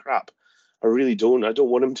somebody crap. I really don't. I don't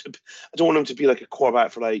want him to be like a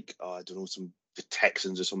quarterback for the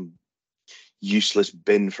Texans or some useless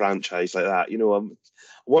bin franchise like that.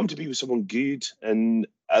 I want him to be with someone good, and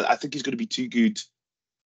I think he's going to be too good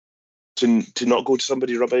to not go to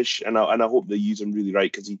somebody rubbish, and I hope they use him really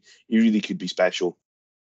right, because he really could be special.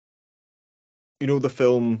 You know the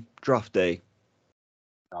film Draft Day?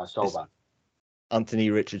 No, so bad. Anthony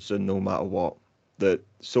Richardson, no matter what, that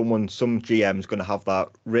some GM's going to have that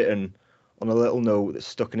written on a little note that's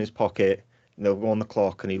stuck in his pocket, and they'll go on the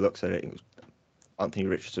clock and he looks at it and goes, Anthony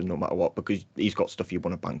Richardson, no matter what, because he's got stuff you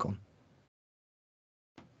want to bank on.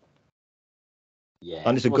 Yeah.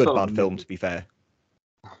 And it's a good bad film, to be fair.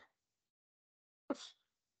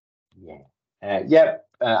 Yeah.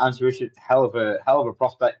 Anthony Richardson, hell of a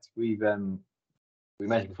prospect. We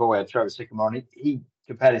mentioned before we had Trevor Sycamore. He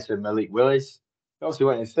compared it to Malik Willis. He obviously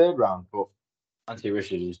went in the third round, but Anthony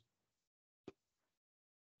Richardson is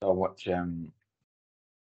so much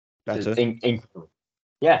Better.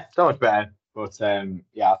 Yeah, so much better. But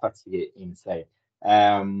I've had to get insane.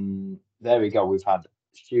 There we go. We've had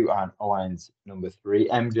Stu and Owen's number 3.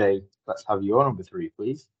 MJ, let's have your number 3,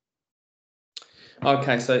 please.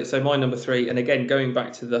 Okay, so my number 3, and again going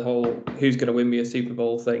back to the whole who's going to win me a Super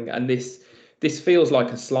Bowl thing, and this feels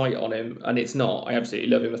like a slight on him, and it's not. I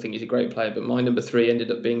absolutely love him. I think he's a great player, but my number 3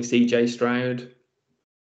 ended up being CJ Stroud,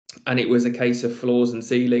 and it was a case of floors and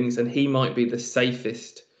ceilings, and he might be the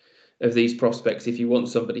safest of these prospects if you want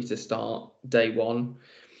somebody to start day one.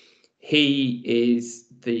 He is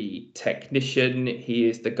the technician. He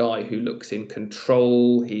is the guy who looks in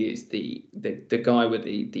control. He is the guy with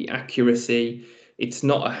the accuracy. It's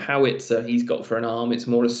not a howitzer he's got for an arm. It's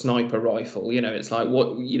more a sniper rifle. It's like,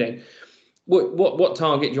 what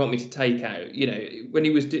target do you want me to take out? When he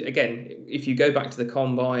was, again, if you go back to the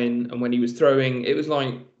combine and when he was throwing, it was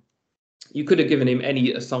like you could have given him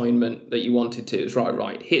any assignment that you wanted to. It's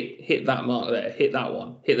right, hit that mark there, hit that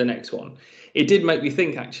one, hit the next one. It did make me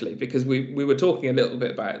think, actually, because we were talking a little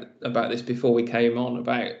bit about this before we came on,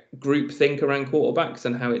 about group think around quarterbacks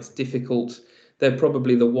and how it's difficult. They're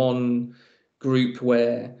probably the one group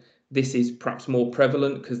where this is perhaps more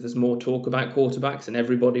prevalent because there's more talk about quarterbacks, and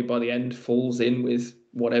everybody by the end falls in with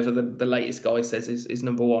whatever the latest guy says is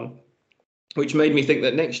number one, which made me think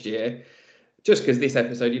that next year, just because this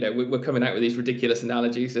episode, we're coming out with these ridiculous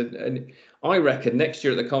analogies, and I reckon next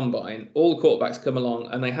year at the combine, all the quarterbacks come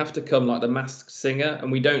along and they have to come like the Masked Singer,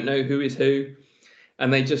 and we don't know who is who,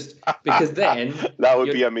 and they just, because then that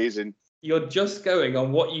would be amazing. You're just going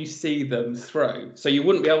on what you see them throw, so you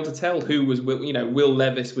wouldn't be able to tell who was, Will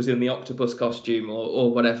Levis was in the octopus costume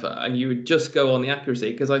or whatever, and you would just go on the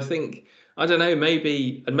accuracy. Because I think, I don't know,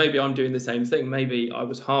 maybe I'm doing the same thing. Maybe I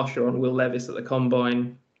was harsher on Will Levis at the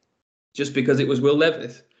combine just because it was Will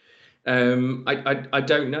Levis. I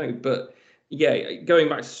don't know, but yeah, going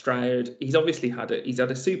back to Stroud, he's obviously had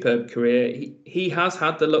a superb career. He has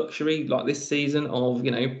had the luxury, like this season, of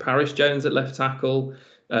Paris Jones at left tackle,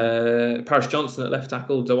 Paris Johnson at left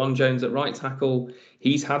tackle, DeJuan Jones at right tackle.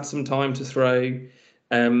 He's had some time to throw.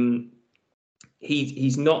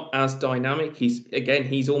 He's not as dynamic.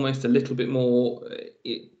 He's almost a little bit more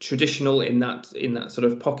traditional in that sort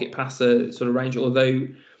of pocket passer sort of range, although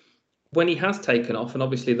when he has taken off, and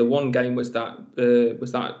obviously the one game was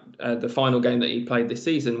the final game that he played this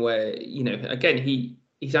season, where again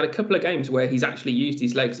he's had a couple of games where he's actually used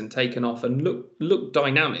his legs and taken off and looked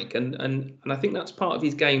dynamic, and I think that's part of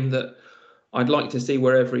his game that I'd like to see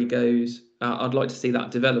wherever he goes. I'd like to see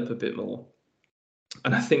that develop a bit more,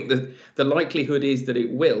 and I think that the likelihood is that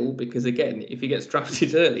it will, because again, if he gets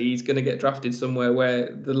drafted early, he's going to get drafted somewhere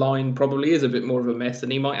where the line probably is a bit more of a mess,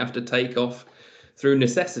 and he might have to take off through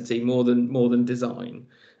necessity more than design.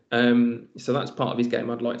 So that's part of his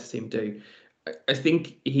game I'd like to see him do. I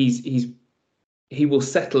think he will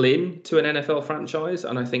settle in to an NFL franchise,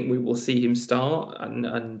 and I think we will see him start,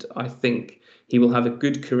 and I think he will have a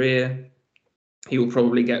good career. He will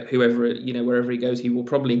probably get whoever, wherever he goes, he will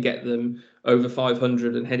probably get them over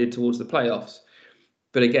 500 and headed towards the playoffs.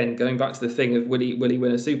 But again, going back to the thing of will he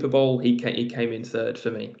win a Super Bowl, he came in third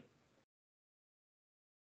for me.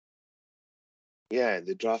 Yeah,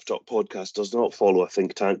 the Draft Talk podcast does not follow a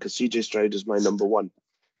think tank, because CJ Stroud is my number 1.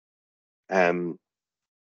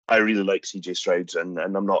 I really like CJ Stroud, and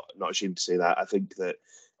I'm not ashamed to say that. I think that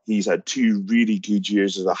he's had 2 really good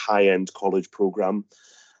years as a high-end college program.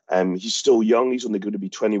 He's still young. He's only going to be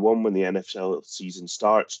 21 when the NFL season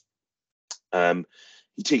starts. He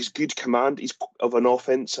takes good command of an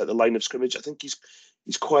offense at the line of scrimmage. I think he's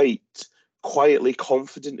quite quietly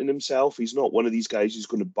confident in himself. He's not one of these guys who's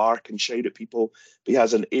going to bark and shout at people, but he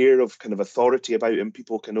has an air of kind of authority about him.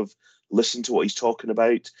 People kind of listen to what he's talking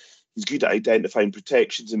about. He's good at identifying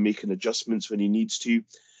protections and making adjustments when he needs to.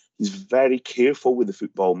 He's very careful with the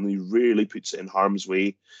football, and he really puts it in harm's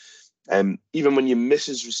way. Even when you miss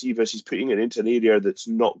his receivers, he's putting it into an area that's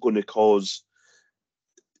not going to cause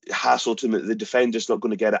Hasselton, the defender's not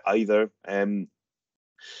going to get it either.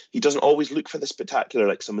 He doesn't always look for the spectacular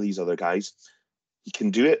like some of these other guys. He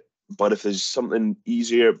can do it, but if there's something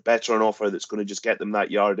easier, better on offer that's going to just get them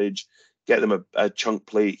that yardage, get them a chunk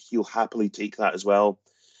play, he'll happily take that as well.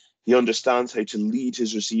 He understands how to lead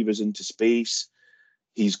his receivers into space.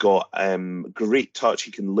 He's got great touch.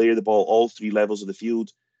 He can layer the ball all 3 levels of the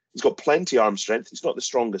field. He's got plenty arm strength. He's not the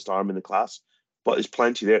strongest arm in the class, but there's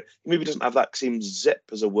plenty there. He maybe doesn't have that same zip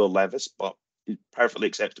as a Will Levis, but he's perfectly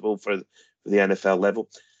acceptable for the NFL level.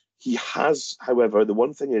 He has, however, the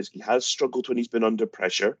one thing is he has struggled when he's been under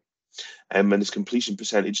pressure, and his completion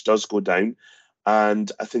percentage does go down.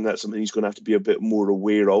 And I think that's something he's going to have to be a bit more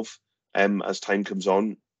aware of as time comes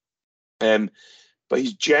on. But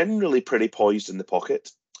he's generally pretty poised in the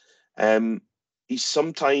pocket. He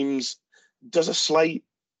sometimes does a slight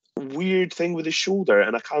weird thing with his shoulder,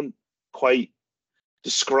 and I can't quite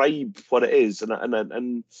describe what it is.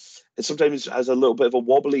 And it sometimes has a little bit of a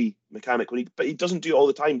wobbly mechanic but he doesn't do it all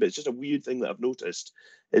the time. But it's just a weird thing that I've noticed.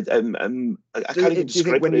 I can't even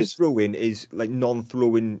describe when what it he's is. throwing, is like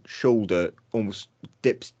non-throwing shoulder almost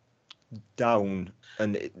dips down,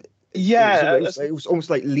 and it was almost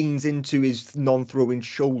like leans into his non-throwing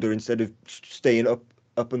shoulder instead of staying up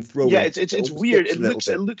and throwing. Yeah, it's weird. It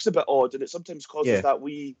looks a bit odd, and it sometimes causes that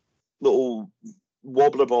wee little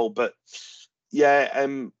wobbler ball. But yeah,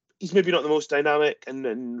 he's maybe not the most dynamic,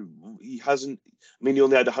 and he hasn't. I mean, he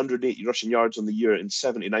only had 180 rushing yards on the year, and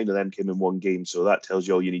 79 of them came in one game. So that tells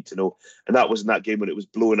you all you need to know. And that was in that game when it was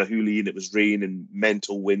blowing a hoolie and it was rain and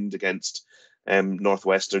mental wind against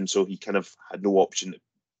Northwestern. So he kind of had no option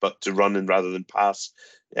but to run rather than pass.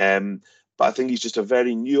 But I think he's just a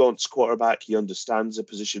very nuanced quarterback. He understands the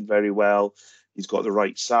position very well. He's got the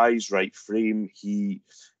right size, right frame. He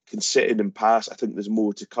can sit in and pass. I think there's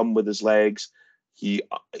more to come with his legs.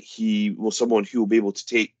 He will someone who will be able to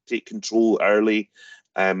take control early.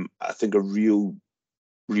 I think a real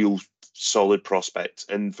solid prospect.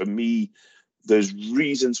 And for me, there's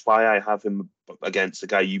reasons why I have him against the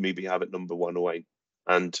guy you maybe have at number 1, Owain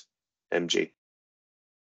and MJ.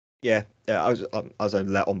 Yeah, as I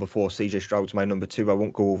let on before, CJ Stroud's my number 2. I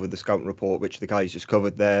won't go over the scouting report, which the guys just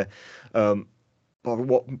covered there. But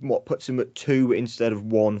what puts him at 2 instead of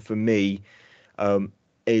 1 for me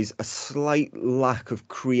is a slight lack of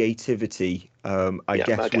creativity. I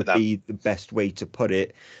guess would be the best way to put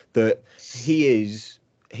it. That he is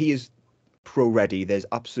pro ready. There's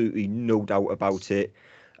absolutely no doubt about it.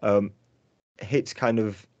 Hits kind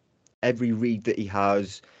of every read that he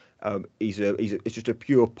has. It's just a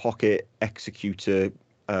pure pocket executor,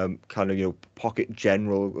 kind of pocket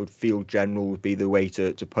general, field general would be the way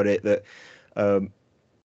to put it. That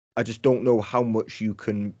I just don't know how much you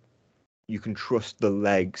can trust the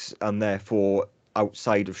legs, and therefore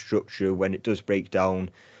outside of structure when it does break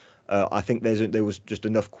down. I think there was just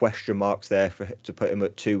enough question marks there to put him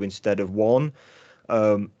at 2 instead of 1.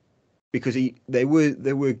 Because there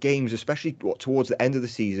were games, especially towards the end of the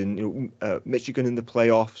season, Michigan in the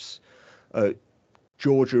playoffs,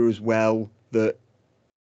 Georgia as well, that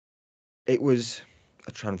it was.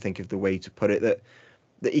 I'm trying to think of the way to put it, that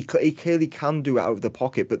he clearly can do it out of the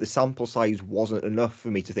pocket, but the sample size wasn't enough for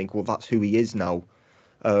me to think, well, that's who he is now,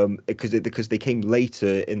 because they came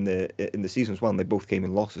later in the season as well, and they both came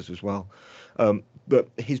in losses as well. But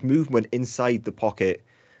his movement inside the pocket.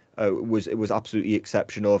 It was absolutely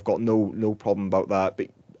exceptional. I've got no problem about that. But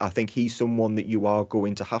I think he's someone that you are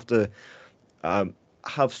going to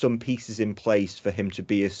have some pieces in place for him to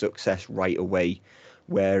be a success right away.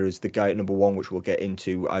 Whereas the guy at number 1, which we'll get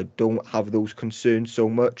into, I don't have those concerns so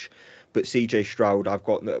much. But CJ Stroud, I've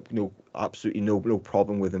got absolutely no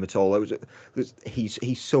problem with him at all.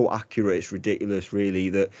 He's so accurate, it's ridiculous, really.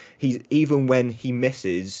 That even when he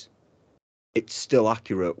misses, it's still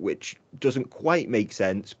accurate, which doesn't quite make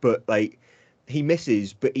sense, but like he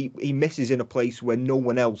misses, but he misses in a place where no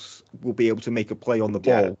one else will be able to make a play on the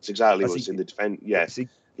ball. Yeah, that's exactly what's in the defense. Yes,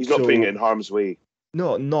 he's not putting it in harm's way.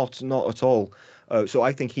 No, not at all. So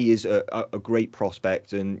I think he is a great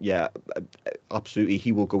prospect, and yeah, absolutely,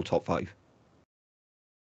 he will go top 5.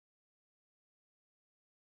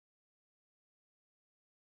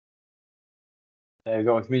 There we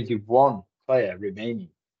go. Community 1 player remaining.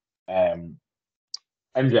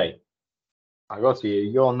 MJ, I got to you.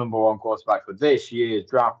 Your number 1 quarterback for this year's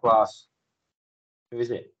draft class. Who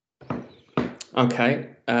is it? Okay,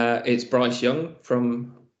 it's Bryce Young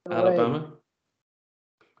from Alabama.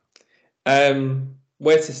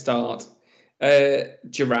 Where to start?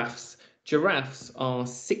 Giraffes. Giraffes are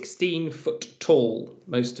 16 foot tall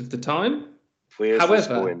most of the time.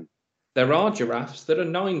 However, there are giraffes that are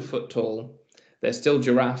 9 foot tall. They're still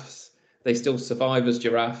giraffes. They still survive as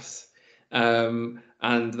giraffes, and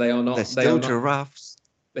they are not. They're still giraffes.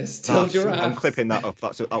 They're still giraffes. I'm clipping that up.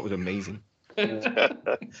 That was amazing. He's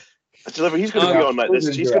going to be on like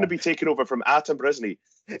this. He's going to be taking over from Attenborough, isn't he?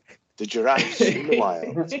 The giraffes in the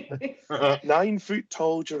wild. 9 foot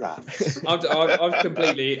tall giraffes. I've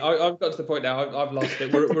completely. I've got to the point now. I've lost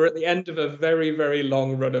it. We're at the end of a very, very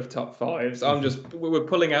long run of top fives. We're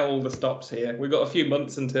pulling out all the stops here. We've got a few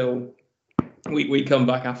months until we come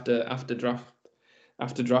back after draft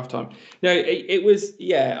time. No, it was,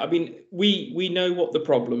 yeah. I mean, we know what the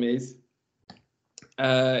problem is.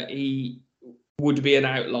 He would be an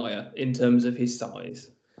outlier in terms of his size,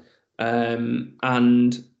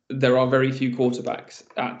 and there are very few quarterbacks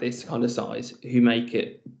at this kind of size who make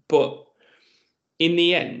it. But in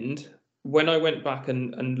the end, when I went back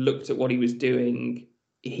and looked at what he was doing,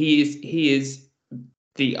 he is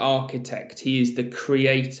the architect. He is the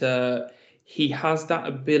creator. He has that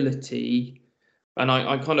ability. And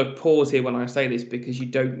I kind of pause here when I say this because you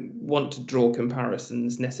don't want to draw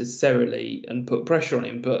comparisons necessarily and put pressure on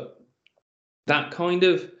him. But that kind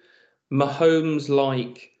of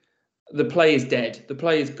Mahomes-like, the play is dead, the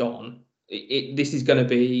play is gone. This is going to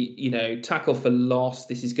be, tackle for loss.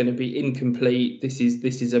 This is going to be incomplete. This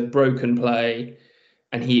is a broken play,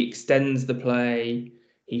 and he extends the play.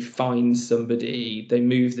 He finds somebody. They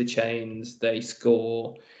move the chains. They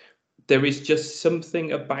score. There is just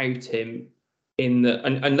something about him and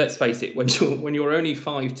let's face it, when you're only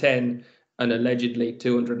 5'10" and allegedly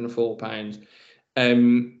 204 pounds,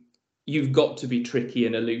 you've got to be tricky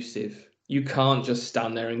and elusive. You can't just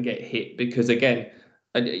stand there and get hit because, again,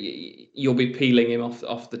 you'll be peeling him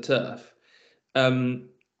off the turf.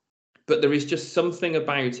 But there is just something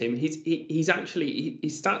about him. He's actually, he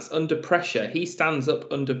stands under pressure. He stands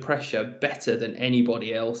up under pressure better than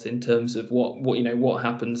anybody else in terms of what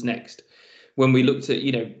happens next. When we looked at,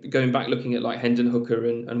 going back looking at like Hendon Hooker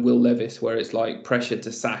and Will Levis, where it's like pressure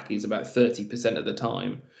to sack is about 30% of the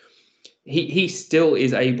time, he still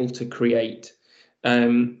is able to create.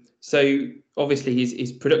 So obviously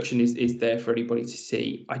his production is there for anybody to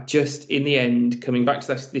see. I just, in the end, coming back to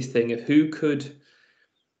this thing of who could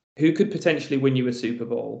potentially win you a Super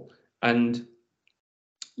Bowl, and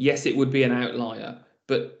yes, it would be an outlier,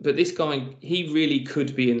 but this guy, he really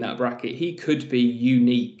could be in that bracket. He could be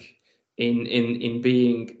unique in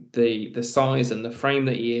being the size and the frame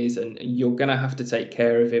that he is, and you're going to have to take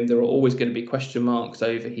care of him. There are always going to be question marks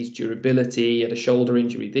over his durability. He had a shoulder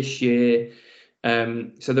injury this year.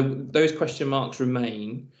 So those question marks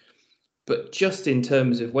remain, but just in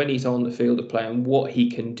terms of when he's on the field of play and what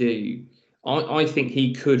he can do, I think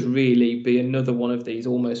he could really be another one of these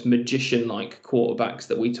almost magician-like quarterbacks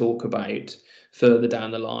that we talk about further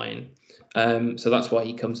down the line. So that's why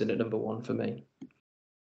he comes in at number 1 for me.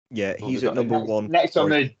 Yeah, he's at number 1. Next on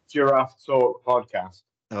the Giraffe Talk podcast.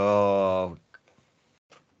 Oh.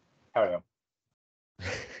 Carry on.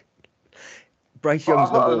 Bryce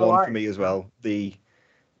Young's number 1 for me as well. The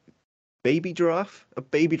baby giraffe, a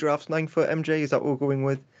baby giraffe's 9 foot. MJ, is that what we're going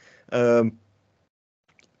with?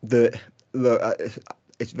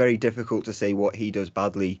 It's very difficult to say what he does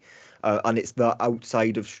badly, and it's the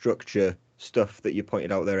outside of structure stuff that you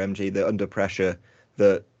pointed out there, MJ. The under pressure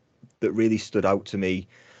that really stood out to me,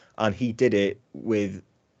 and he did it with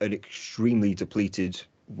an extremely depleted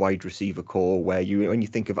wide receiver core. Where when you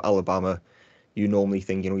think of Alabama, you normally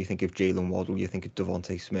think, you think of Jalen Waddle, you think of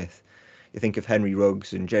Devontae Smith, you think of Henry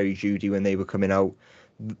Ruggs and Jerry Jeudy when they were coming out.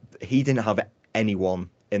 He didn't have anyone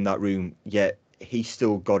in that room, yet he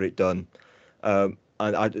still got it done.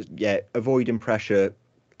 Avoiding pressure,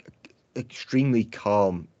 extremely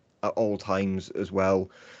calm at all times as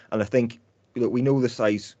well. And I think that we know the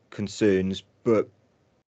size concerns, but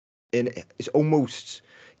it's almost,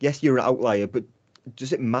 yes, you're an outlier, but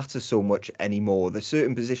does it matter so much anymore? There's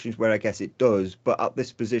certain positions where I guess it does, but at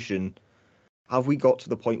this position, have we got to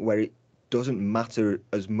the point where it doesn't matter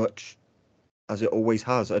as much as it always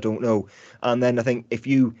has? I don't know. And then I think if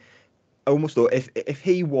he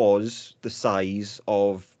was the size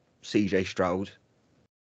of CJ Stroud,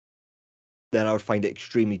 then I would find it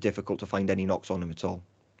extremely difficult to find any knocks on him at all.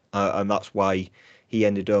 And that's why he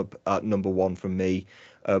ended up at number 1 from me.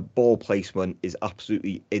 Ball placement is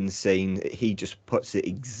absolutely insane. He just puts it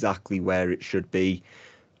exactly where it should be.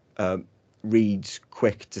 Reads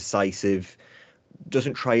quick, decisive,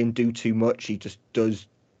 doesn't try and do too much. He just does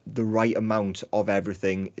the right amount of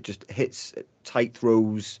everything. It just hits tight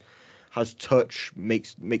throws, has touch,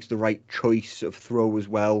 makes the right choice of throw as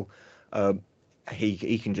well.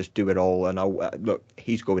 He can just do it all. And look,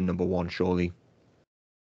 he's going number 1 surely.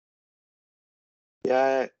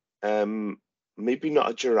 Yeah, maybe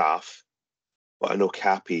not a giraffe, but I know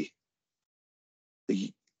Cappy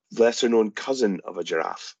the lesser known cousin of a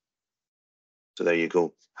giraffe. So there you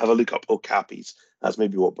go. Have a look up Okapis. That's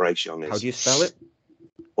maybe what Bryce Young is. How do you spell it?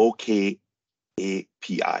 Okapi,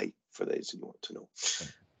 for those who want to know.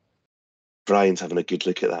 Brian's having a good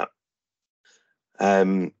look at that.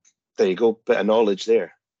 There you go. Bit of knowledge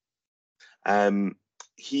there.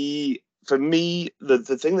 For me,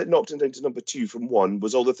 the thing that knocked him down to number 2 from 1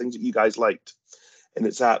 was all the things that you guys liked. And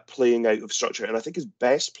it's that playing out of structure. And I think his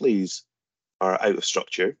best plays are out of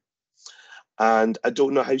structure. And I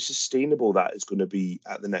don't know how sustainable that is going to be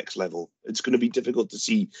at the next level. It's going to be difficult to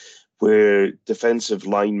see where defensive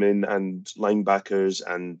linemen and linebackers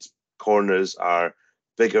and corners are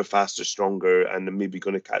bigger, faster, stronger, and maybe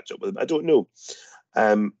going to catch up with them. I don't know.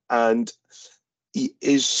 And he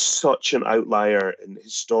is such an outlier and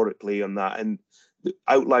historically on that. And the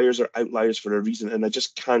outliers are outliers for a reason. And I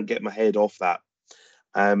just can't get my head off that.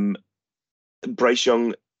 Bryce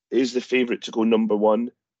Young is the favourite to go number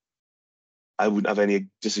 1. I wouldn't have any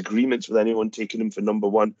disagreements with anyone taking him for number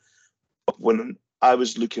 1. But when I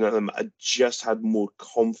was looking at him, I just had more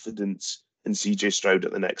confidence in CJ Stroud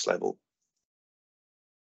at the next level.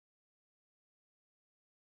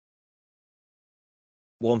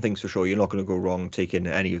 One thing's for sure, you're not going to go wrong taking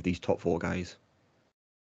any of these top 4 guys.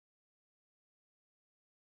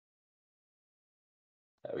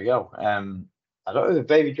 There we go. I don't know if the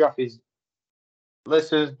baby draft is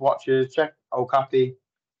listeners, watchers, check Okapi.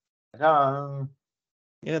 Yeah,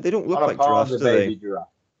 they don't look like giraffes, do baby they? giraffe.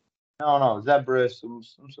 No, zebra, some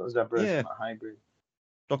sort of zebra, Yeah. some hybrid.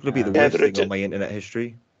 Not going to be the worst thing on my internet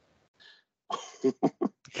history.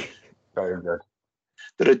 Very good.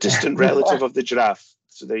 They're a distant relative of the giraffe.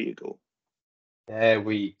 So there you go. There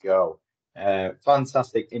we go.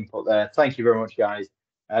 Fantastic input there. Thank you very much, guys.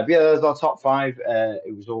 But yeah, there's our top 5.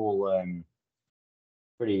 It was all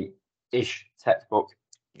pretty-ish textbook.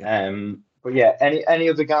 Yeah. But yeah, any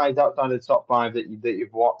other guys outside of the top 5 that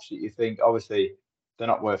you've watched that you think obviously they're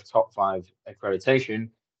not worth top 5 accreditation,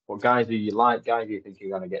 but guys who you like, guys who you think you're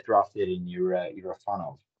going to get drafted and you're a fan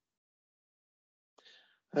of?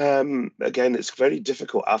 Again, it's very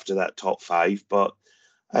difficult after that top 5, but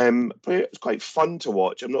it's quite fun to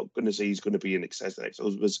watch. I'm not going to say he's going to be in excess of it.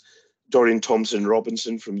 Was Dorian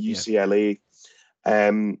Thompson-Robinson from UCLA.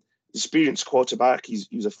 Experienced quarterback. He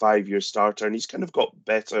was a 5-year starter, and he's kind of got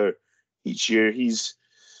better each year. He's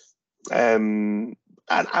an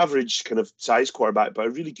average kind of size quarterback, but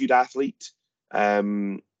a really good athlete.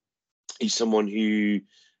 He's someone who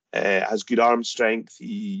has good arm strength.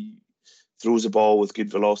 He throws the ball with good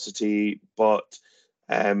velocity, but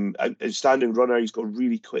a standing runner. He's got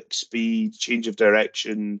really quick speed, change of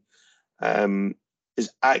direction.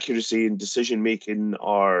 His accuracy and decision making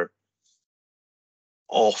are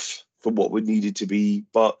off from what would need it to be,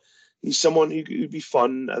 but he's someone who would be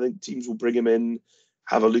fun. I think teams will bring him in,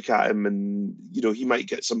 have a look at him, and he might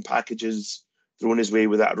get some packages thrown his way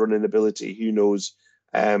with that running ability. Who knows?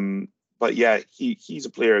 But yeah, he's a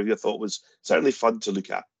player who I thought was certainly fun to look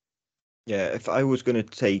at. Yeah, if I was going to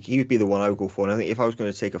take, he would be the one I would go for. And I think if I was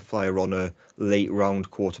going to take a flyer on a late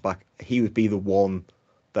round quarterback, he would be the one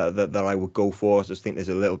that I would go for. I just think there's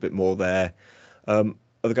a little bit more there.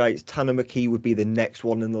 Other guys, Tanner McKee would be the next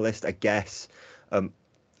one in the list, I guess.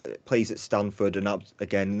 Plays at Stanford, and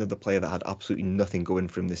again, another player that had absolutely nothing going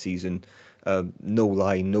for him this season. No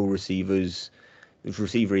line, no receivers. The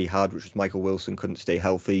receiver he had, which was Michael Wilson, couldn't stay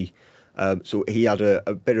healthy. So he had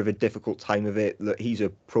a bit of a difficult time of it. He's a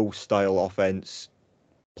pro-style offense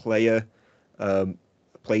player,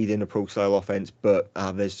 played in a pro-style offense, but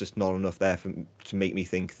there's just not enough there to make me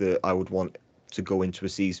think that I would want to go into a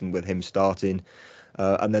season with him starting.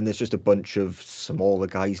 And then there's just a bunch of smaller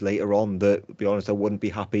guys later on that, to be honest, I wouldn't be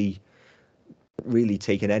happy really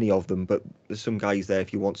taking any of them. But there's some guys there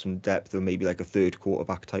if you want some depth or maybe like a third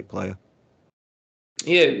quarterback type player.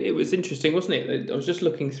 Yeah, it was interesting, wasn't it? I was just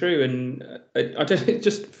looking through, and I don't. It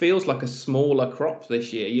just feels like a smaller crop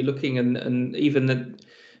this year. You're looking, and even the,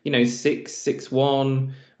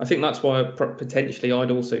 6'1". I think that's why potentially I'd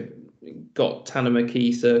also got Tanner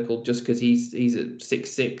McKee circled, just because he's at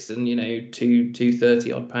 6'6" and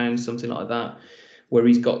 230 odd pounds, something like that, where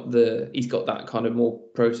he's got that kind of more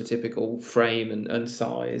prototypical frame and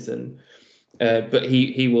size, and but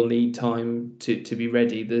he will need time to be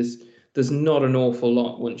ready. There's not an awful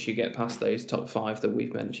lot once you get past those top 5 that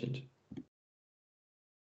we've mentioned.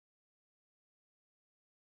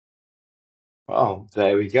 Well,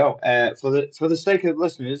 there we go. For the sake of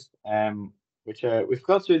listeners, which we've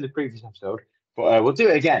got through in the previous episode, but we'll do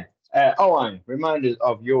it again. Owen, remind us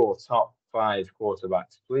of your top 5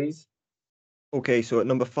 quarterbacks, please. Okay, so at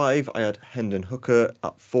number 5, I had Hendon Hooker.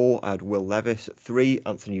 At 4, I had Will Levis. At 3,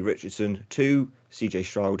 Anthony Richardson. 2, CJ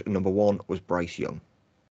Stroud, and number 1 was Bryce Young.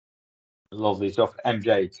 Lovely stuff.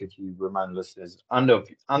 MJ, could you remind listeners and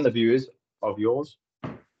the viewers of yours?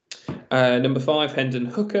 Number 5, Hendon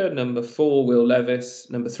Hooker. Number 4, Will Levis.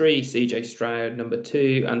 Number 3, CJ Stroud. Number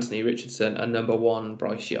 2, Anthony Richardson. And number 1,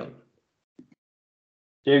 Bryce Young.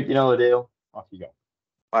 Duke, you know the deal. Off you go.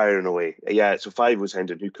 Firing away. Yeah, so 5 was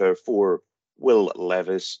Hendon Hooker, 4 Will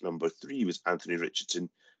Levis, number 3 was Anthony Richardson,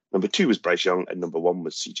 number 2 was Bryce Young, and number 1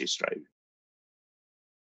 was CJ Stroud.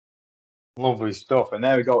 Lovely stuff. And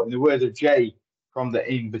there we go. In the words of Jay from the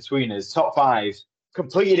In-Betweeners, top 5,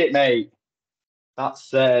 completed it, mate.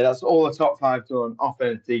 That's all the top 5 done.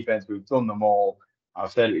 Offense, defense, we've done them all.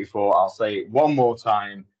 I've said it before. I'll say it one more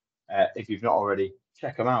time. If you've not already,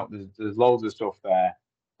 check them out. There's loads of stuff there.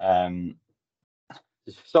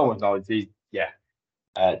 There's so much knowledge.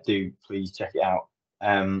 Do please check it out.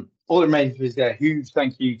 All that remains is a huge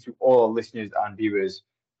thank you to all our listeners and viewers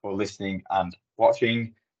for listening and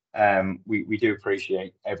watching. We do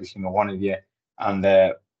appreciate every single one of you,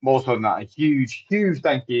 and more so than that, a huge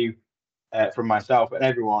thank you from myself and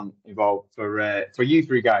everyone involved for you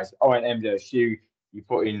three guys. Owen, MJ, Stu, you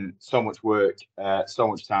put in so much work, so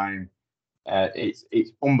much time. It's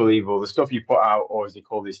unbelievable. The stuff you put out, or as they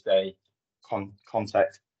call this day,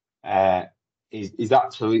 content, is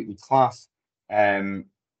absolutely class. Hats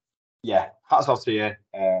off to you.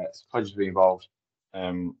 It's a pleasure to be involved.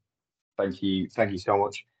 Thank you so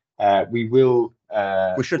much. We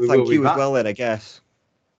should thank you as well, then, I guess.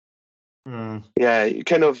 Yeah, you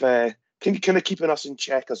kind of keeping us in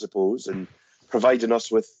check, I suppose, and providing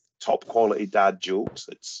us with top quality dad jokes.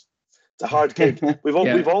 It's a hard gig. We've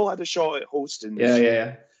all had a shot at hosting this.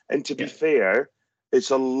 Yeah. And to be fair,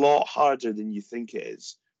 it's a lot harder than you think it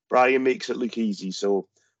is. Brian makes it look easy, so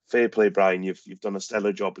fair play, Brian. You've done a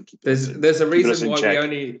stellar job in keeping. There's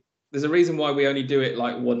a reason why we only do it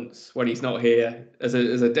like once when he's not here, as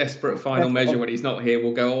a desperate final measure. When he's not here,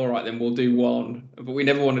 we'll go, all right, then we'll do one, but we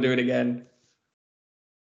never want to do it again.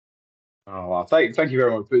 Oh well, thank you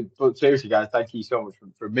very much. But seriously, guys, thank you so much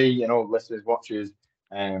for me and all the listeners, watchers.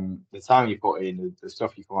 The time you put in, the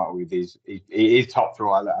stuff you come out with is top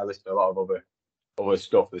drawer. I listen to a lot of other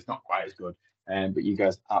stuff that's not quite as good. But you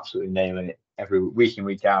guys absolutely nailing it every week in,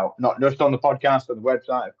 week out. Not just on the podcast, on the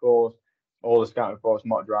website, of course. All the scouting reports,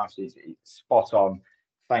 mock drafts, it's spot on.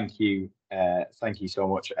 Thank you so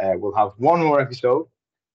much. We'll have one more episode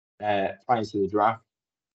prior to the draft.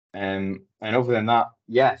 And other than that,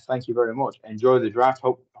 thank you very much. Enjoy the draft.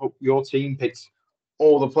 Hope your team picks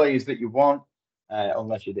all the players that you want,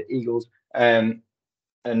 unless you're the Eagles. And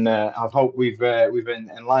I hope we've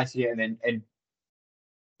enlightened you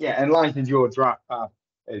enlightened your draft path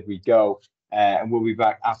as we go. And we'll be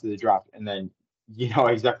back after the draft, and then you know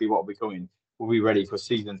exactly what will be coming. We'll be ready for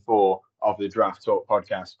season 4 of the Draft Talk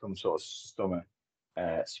podcast come sort of summer,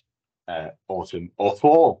 autumn, or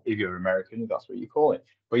fall, if you're American, if that's what you call it.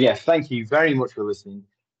 But thank you very much for listening.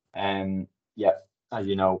 As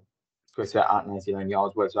you know, Twitter at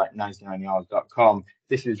 99yards, website 99yards.com.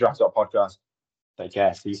 This is the Draft Talk podcast. Take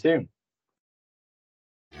care. See you soon.